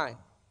the vine.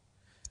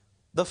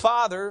 The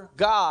Father,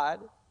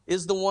 God,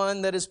 is the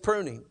one that is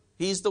pruning.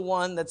 He's the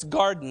one that's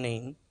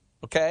gardening.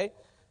 Okay?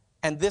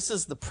 And this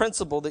is the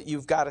principle that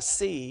you've got to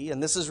see,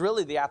 and this is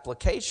really the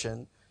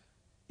application,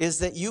 is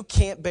that you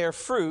can't bear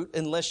fruit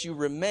unless you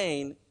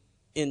remain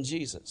in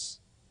Jesus.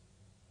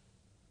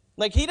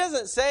 Like, he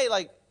doesn't say,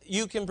 like,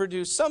 you can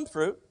produce some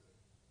fruit.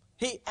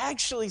 He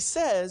actually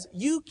says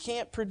you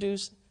can't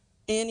produce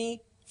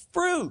any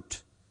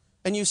fruit.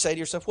 And you say to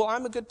yourself, well,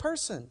 I'm a good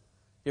person.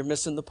 You're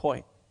missing the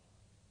point.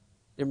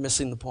 You're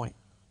missing the point.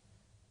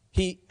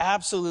 He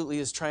absolutely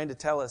is trying to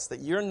tell us that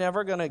you're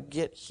never going to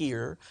get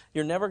here.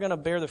 You're never going to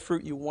bear the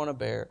fruit you want to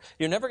bear.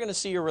 You're never going to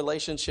see your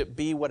relationship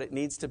be what it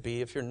needs to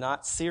be if you're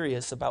not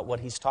serious about what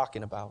he's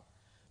talking about.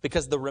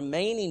 Because the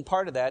remaining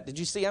part of that, did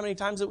you see how many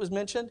times it was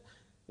mentioned?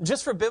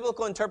 Just for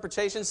biblical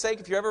interpretation's sake,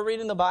 if you're ever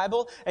reading the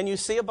Bible and you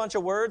see a bunch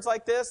of words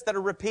like this that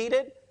are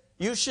repeated,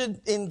 you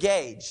should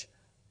engage.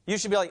 You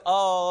should be like,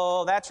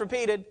 oh, that's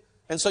repeated.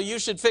 And so you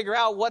should figure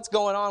out what's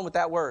going on with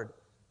that word.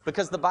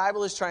 Because the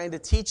Bible is trying to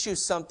teach you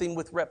something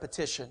with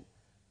repetition.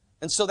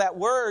 And so that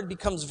word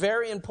becomes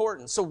very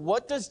important. So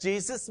what does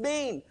Jesus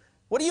mean?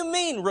 What do you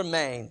mean,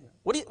 remain?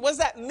 What does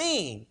that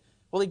mean?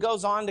 Well, he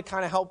goes on to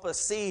kind of help us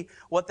see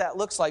what that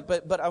looks like.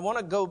 But I want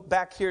to go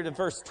back here to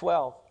verse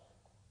 12.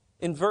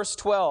 In verse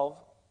 12,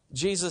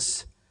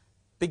 Jesus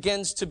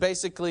begins to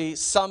basically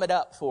sum it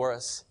up for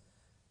us.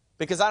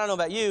 Because I don't know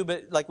about you,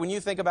 but like when you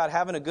think about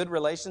having a good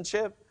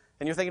relationship,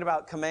 and you're thinking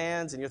about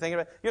commands, and you're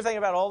thinking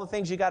about all the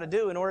things you got to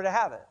do in order to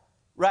have it,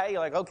 right? You're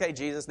like, okay,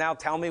 Jesus, now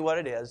tell me what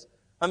it is.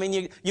 I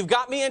mean, you've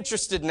got me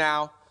interested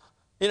now,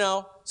 you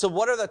know. So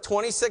what are the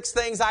 26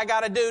 things I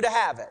got to do to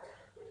have it?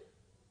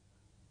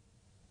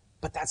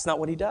 But that's not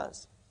what he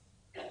does.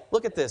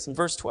 Look at this in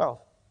verse 12.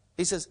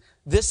 He says,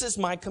 this is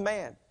my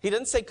command. He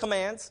doesn't say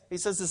commands. He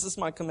says, this is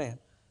my command.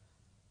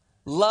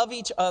 Love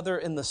each other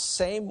in the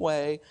same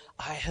way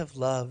I have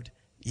loved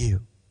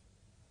you.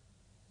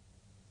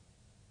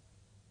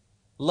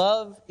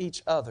 Love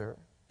each other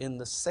in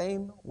the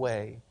same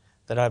way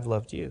that I've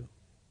loved you.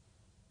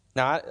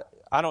 Now,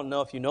 I don't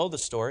know if you know the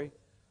story.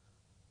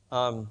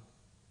 The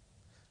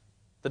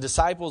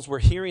disciples were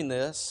hearing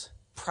this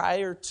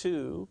prior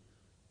to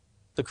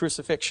the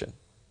crucifixion.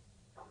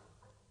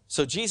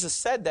 So Jesus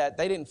said that,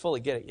 they didn't fully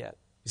get it yet.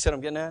 You see what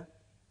I'm getting at?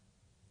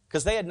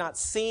 Because they had not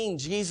seen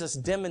Jesus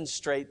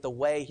demonstrate the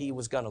way he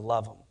was going to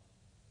love them.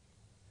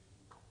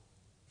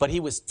 But he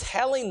was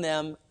telling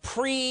them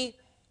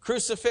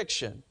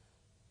pre-crucifixion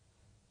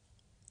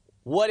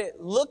what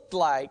it looked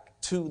like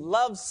to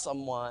love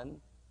someone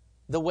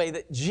the way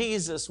that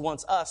Jesus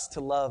wants us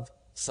to love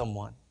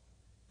someone.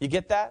 You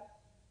get that?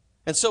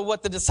 And so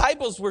what the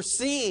disciples were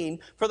seeing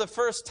for the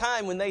first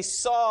time when they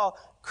saw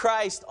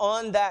Christ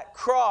on that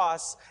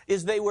cross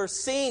is they were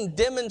seeing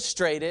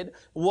demonstrated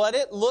what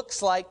it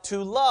looks like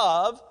to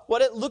love,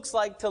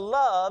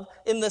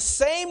 in the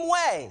same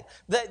way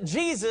that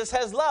Jesus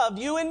has loved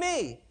you and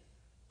me.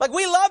 Like,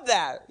 we love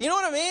that. You know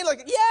what I mean?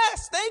 Like,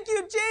 yes, thank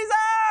you,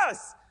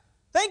 Jesus.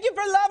 Thank you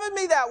for loving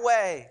me that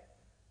way.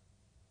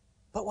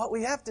 But what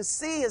we have to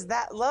see is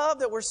that love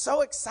that we're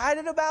so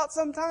excited about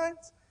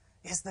sometimes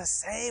is the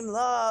same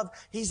love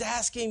he's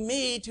asking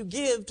me to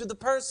give to the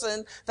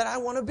person that I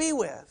want to be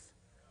with.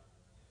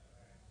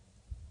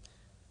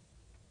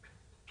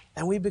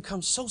 And we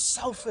become so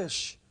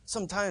selfish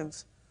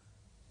sometimes.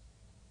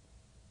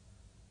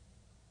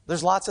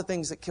 There's lots of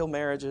things that kill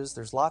marriages.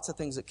 There's lots of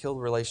things that kill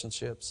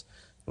relationships.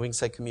 We can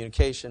say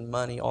communication,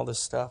 money, all this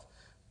stuff.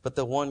 But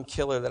the one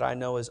killer that I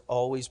know is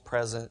always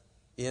present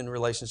in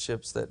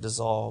relationships that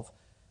dissolve,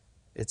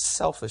 it's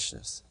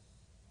selfishness.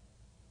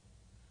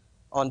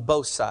 On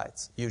both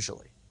sides,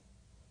 usually.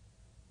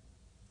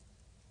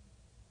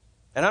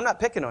 And I'm not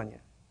picking on you.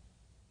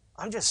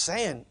 I'm just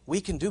saying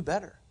we can do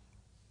better.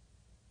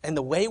 And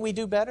the way we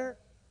do better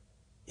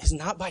is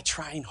not by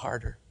trying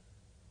harder.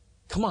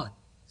 Come on,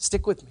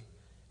 stick with me.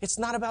 It's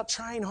not about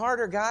trying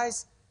harder,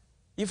 guys.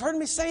 You've heard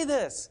me say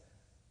this.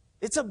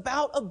 It's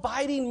about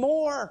abiding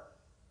more.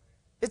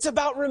 It's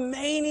about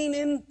remaining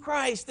in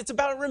Christ. It's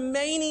about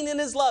remaining in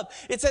His love.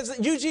 It says,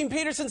 Eugene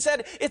Peterson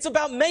said, it's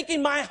about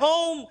making my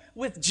home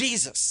with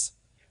Jesus.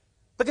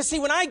 Because see,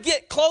 when I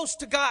get close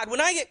to God,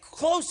 when I get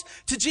close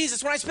to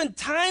Jesus, when I spend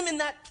time in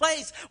that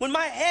place, when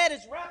my head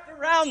is wrapped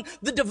around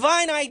the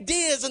divine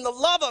ideas and the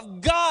love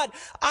of God,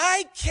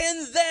 I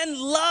can then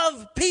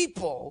love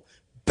people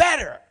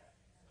better.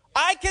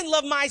 I can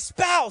love my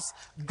spouse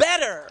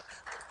better.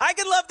 I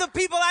can love the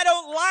people I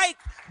don't like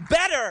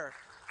better.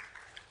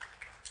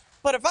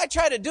 But if I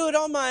try to do it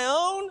on my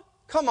own,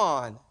 come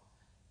on.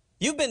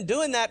 You've been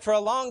doing that for a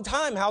long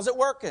time. How's it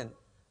working?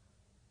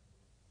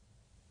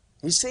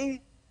 You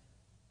see?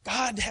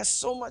 God has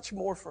so much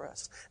more for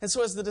us. And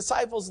so as the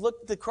disciples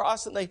looked at the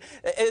cross and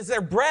as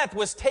their breath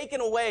was taken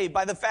away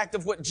by the fact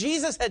of what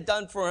Jesus had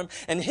done for them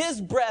and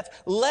His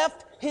breath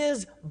left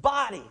His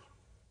body,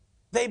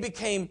 they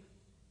became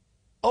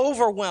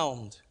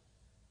overwhelmed.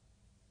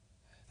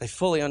 They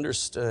fully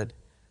understood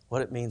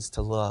what it means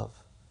to love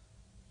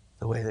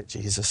the way that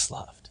Jesus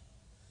loved.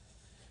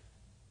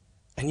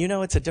 And you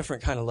know, it's a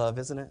different kind of love,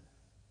 isn't it?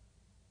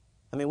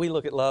 I mean, we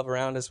look at love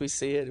around us, we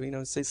see it, we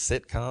see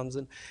sitcoms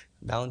and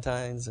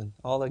Valentine's and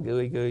all the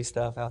gooey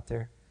stuff out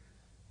there.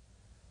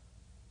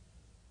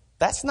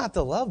 That's not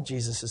the love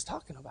Jesus is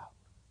talking about.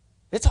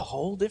 It's a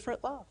whole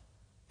different love.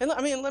 And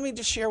I mean, let me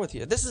just share with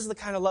you. This is the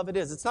kind of love it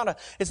is. It's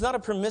not a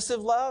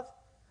permissive love.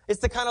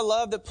 It's the kind of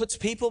love that puts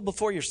people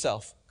before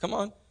yourself. Come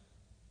on.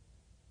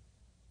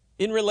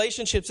 In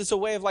relationships, it's a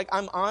way of like,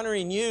 I'm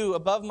honoring you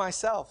above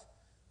myself.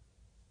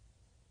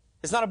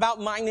 It's not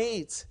about my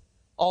needs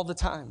all the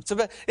time.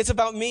 It's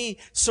about me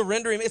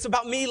surrendering. It's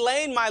about me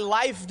laying my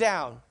life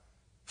down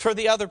for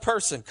the other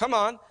person. Come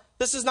on.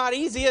 This is not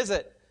easy, is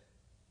it?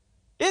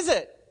 Is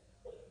it?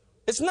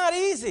 It's not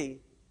easy.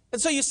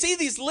 And so you see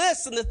these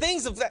lists and the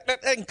things that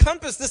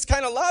encompass this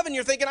kind of love, and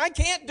you're thinking, I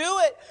can't do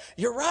it.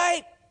 You're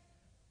right.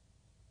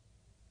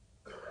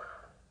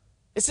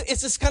 It's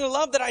this kind of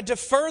love that I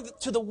defer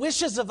to the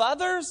wishes of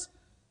others.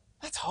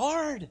 That's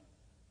hard.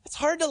 It's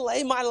hard to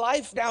lay my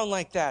life down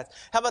like that.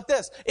 How about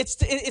this? It's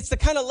the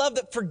kind of love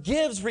that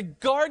forgives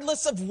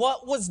regardless of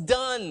what was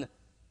done.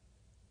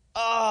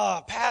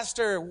 Oh,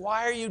 Pastor,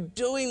 why are you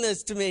doing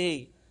this to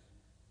me?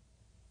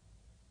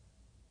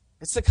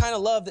 It's the kind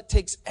of love that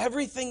takes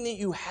everything that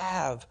you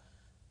have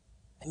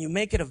and you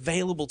make it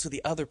available to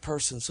the other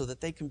person so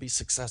that they can be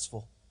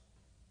successful.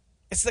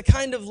 It's the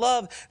kind of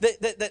love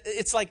that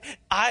it's like,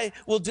 I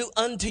will do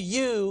unto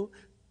you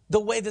the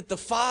way that the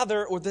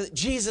Father or that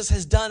Jesus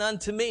has done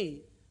unto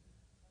me.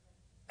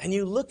 And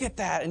you look at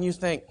that and you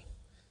think,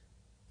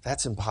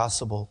 that's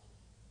impossible.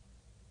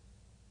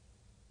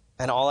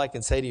 And all I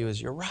can say to you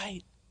is, you're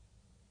right.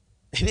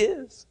 It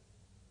is.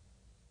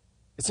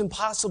 It's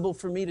impossible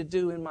for me to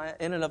do in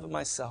and of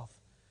myself.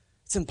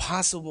 It's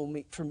impossible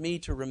for me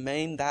to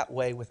remain that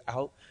way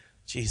without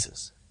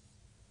Jesus.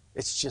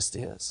 It just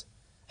is.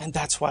 And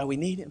that's why we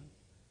need him.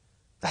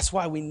 That's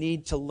why we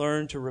need to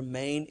learn to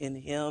remain in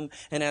him.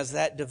 And as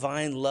that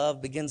divine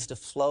love begins to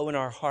flow in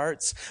our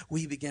hearts,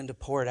 we begin to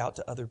pour it out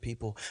to other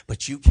people.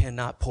 But you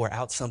cannot pour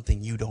out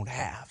something you don't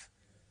have.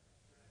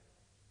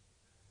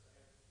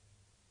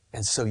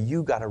 And so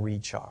you got to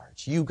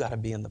recharge. You got to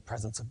be in the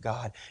presence of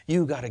God.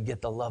 You got to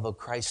get the love of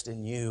Christ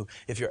in you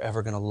if you're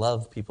ever going to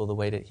love people the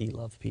way that he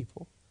loved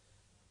people.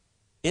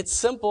 It's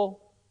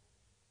simple,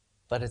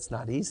 but it's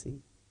not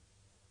easy.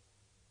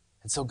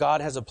 And so God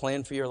has a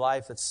plan for your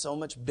life that's so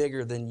much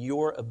bigger than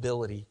your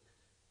ability.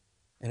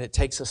 And it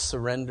takes us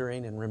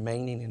surrendering and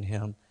remaining in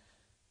him.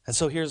 And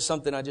so here's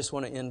something I just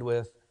want to end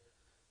with.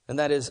 And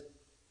that is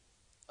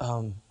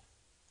the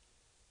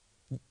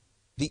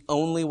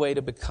only way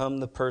to become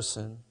the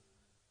person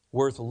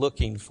worth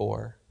looking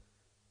for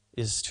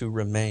is to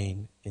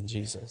remain in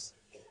Jesus.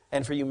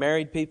 And for you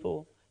married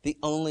people, the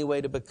only way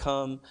to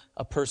become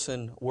a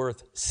person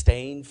worth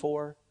staying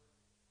for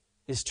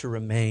is to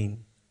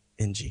remain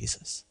in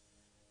Jesus.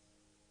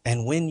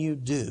 And when you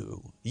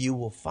do, you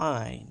will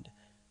find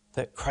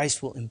that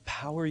Christ will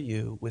empower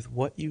you with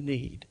what you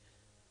need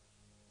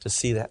to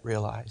see that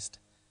realized.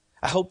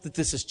 I hope that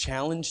this has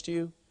challenged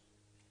you.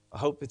 I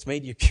hope it's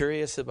made you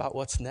curious about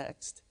what's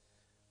next.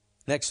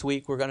 Next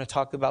week, we're going to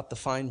talk about the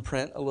fine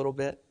print a little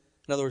bit.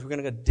 In other words, we're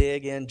going to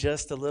dig in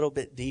just a little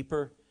bit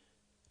deeper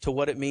to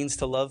what it means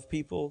to love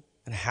people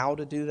and how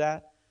to do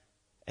that.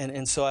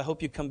 And so I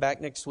hope you come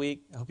back next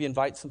week. I hope you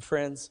invite some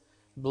friends.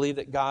 I believe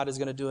that God is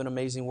going to do an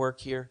amazing work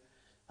here.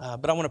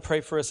 But I want to pray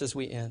for us as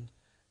we end.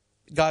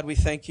 God, we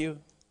thank you.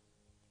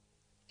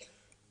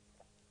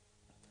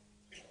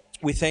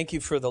 We thank you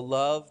for the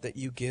love that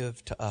you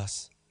give to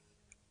us.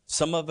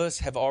 Some of us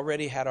have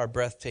already had our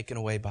breath taken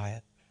away by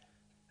it.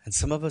 And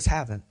some of us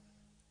haven't.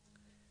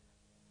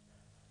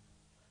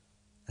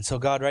 And so,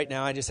 God, right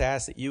now, I just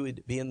ask that you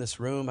would be in this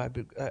room.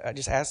 I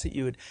just ask that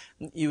you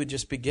would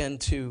just begin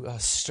to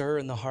stir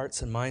in the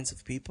hearts and minds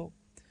of people.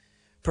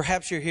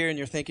 Perhaps you're here and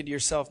you're thinking to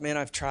yourself, man,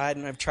 I've tried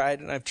and I've tried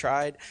and I've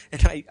tried,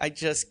 and I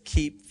just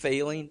keep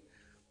failing.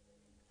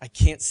 I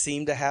can't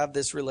seem to have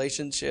this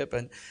relationship.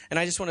 And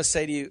I just want to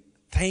say to you,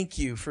 thank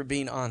you for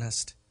being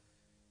honest.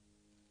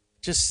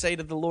 Just say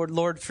to the Lord,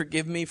 Lord,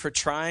 forgive me for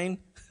trying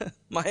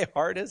my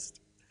hardest.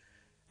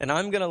 And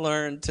I'm going to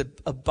learn to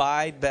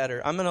abide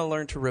better. I'm going to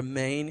learn to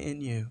remain in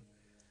you.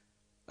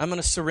 I'm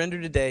going to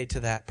surrender today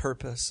to that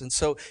purpose. And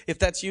so if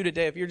that's you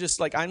today, if you're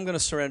just like, I'm going to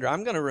surrender,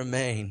 I'm going to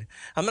remain.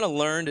 I'm going to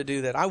learn to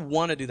do that. I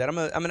want to do that. I'm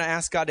going to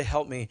ask God to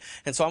help me.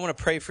 And so I want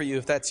to pray for you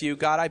if that's you.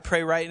 God, I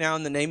pray right now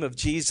in the name of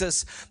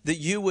Jesus that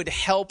you would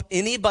help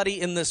anybody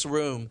in this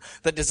room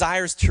that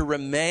desires to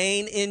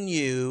remain in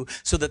you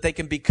so that they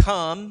can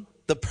become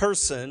the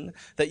person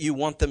that you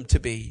want them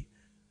to be.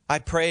 I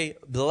pray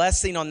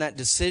blessing on that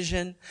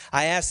decision.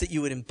 I ask that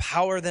you would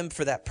empower them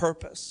for that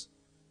purpose.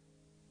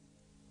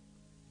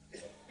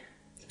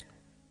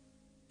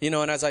 You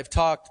know, and as I've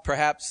talked,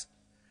 perhaps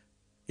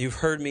you've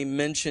heard me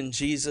mention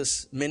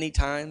Jesus many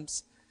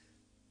times.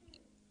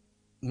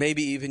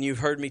 Maybe even you've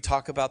heard me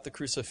talk about the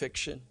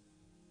crucifixion,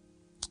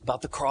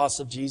 about the cross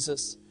of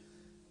Jesus.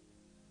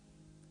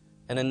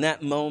 And in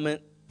that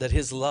moment that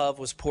his love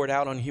was poured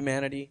out on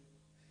humanity,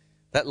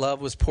 that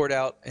love was poured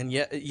out, and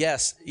yet,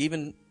 yes,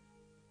 even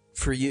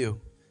for you.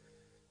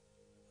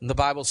 And the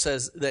Bible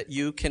says that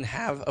you can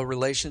have a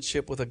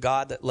relationship with a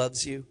God that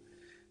loves you.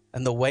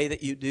 And the way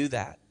that you do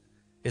that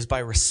is by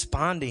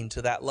responding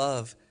to that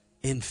love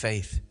in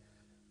faith.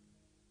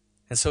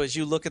 And so as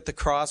you look at the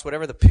cross,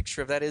 whatever the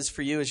picture of that is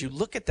for you, as you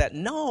look at that,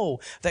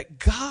 know that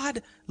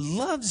God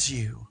loves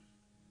you.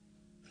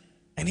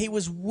 And he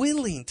was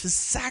willing to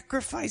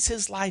sacrifice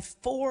his life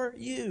for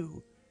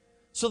you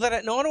so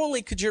that not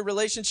only could your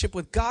relationship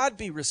with God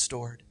be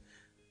restored,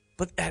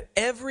 but at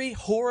every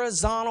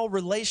horizontal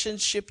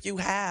relationship you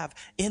have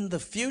in the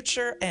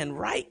future and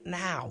right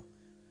now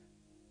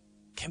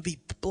can be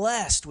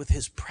blessed with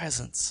his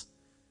presence.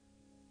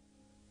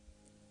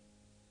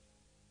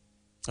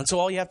 And so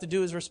all you have to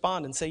do is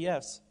respond and say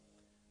yes.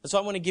 And so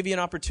I want to give you an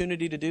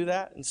opportunity to do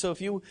that. And so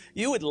if you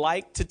would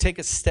like to take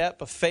a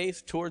step of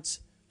faith towards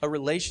a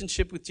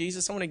relationship with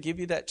Jesus, I want to give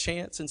you that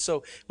chance. And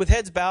so with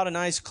heads bowed and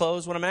eyes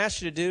closed, what I'm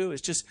asking you to do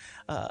is just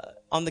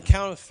on the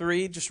count of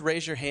 3, just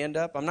raise your hand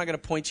up. I'm not going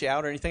to point you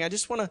out or anything. I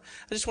just want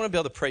to be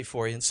able to pray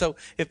for you. And so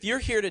if you're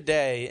here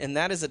today and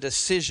that is a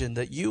decision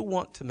that you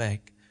want to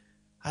make,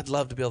 I'd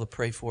love to be able to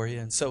pray for you.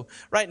 And so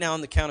right now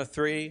on the count of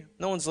 3,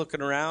 no one's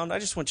looking around. I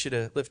just want you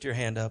to lift your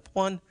hand up.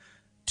 1,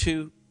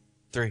 2,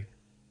 3.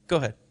 Go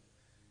ahead.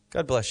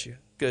 God bless you.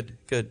 Good.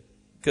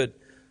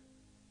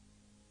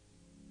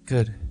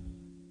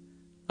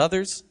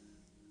 Others?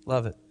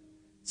 Love it.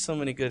 So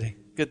many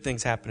good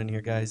things happening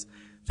here, guys.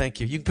 Thank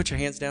you. You can put your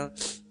hands down.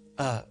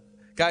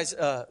 Guys,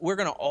 we're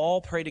going to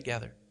all pray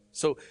together.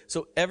 So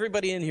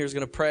everybody in here is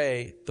going to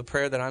pray the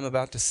prayer that I'm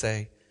about to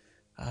say.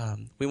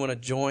 We want to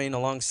join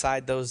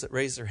alongside those that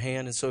raise their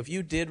hand. And so if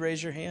you did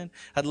raise your hand,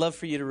 I'd love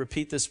for you to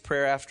repeat this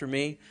prayer after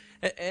me.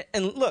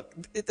 And look,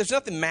 there's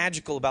nothing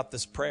magical about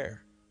this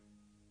prayer.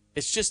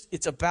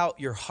 It's about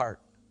your heart.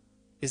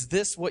 Is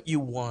this what you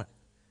want?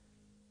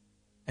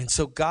 And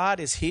so God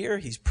is here,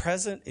 He's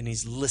present, and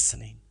He's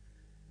listening.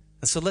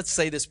 And so let's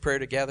say this prayer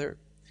together.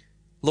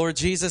 Lord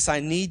Jesus, I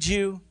need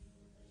you.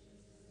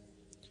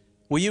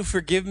 Will you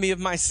forgive me of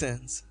my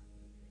sins?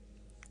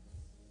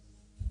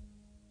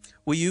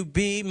 Will you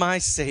be my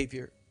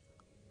Savior?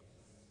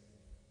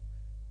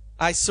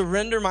 I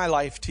surrender my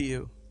life to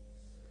you.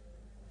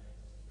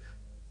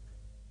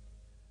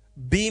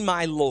 Be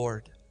my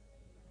Lord.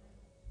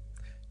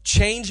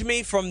 Change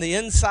me from the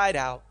inside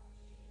out.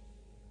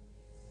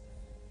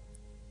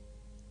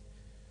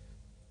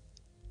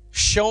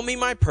 Show me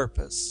my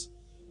purpose.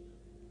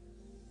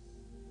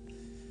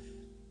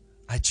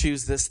 I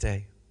choose this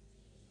day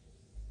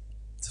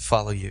to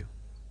follow you.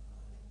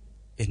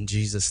 In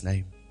Jesus'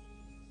 name,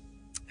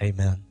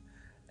 amen.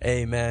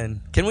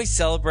 Amen. Can we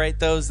celebrate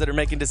those that are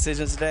making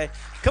decisions today?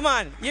 Come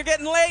on, you're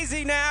getting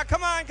lazy now.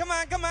 Come on, come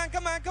on, come on,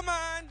 come on, come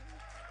on.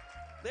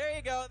 There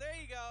you go, there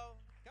you go.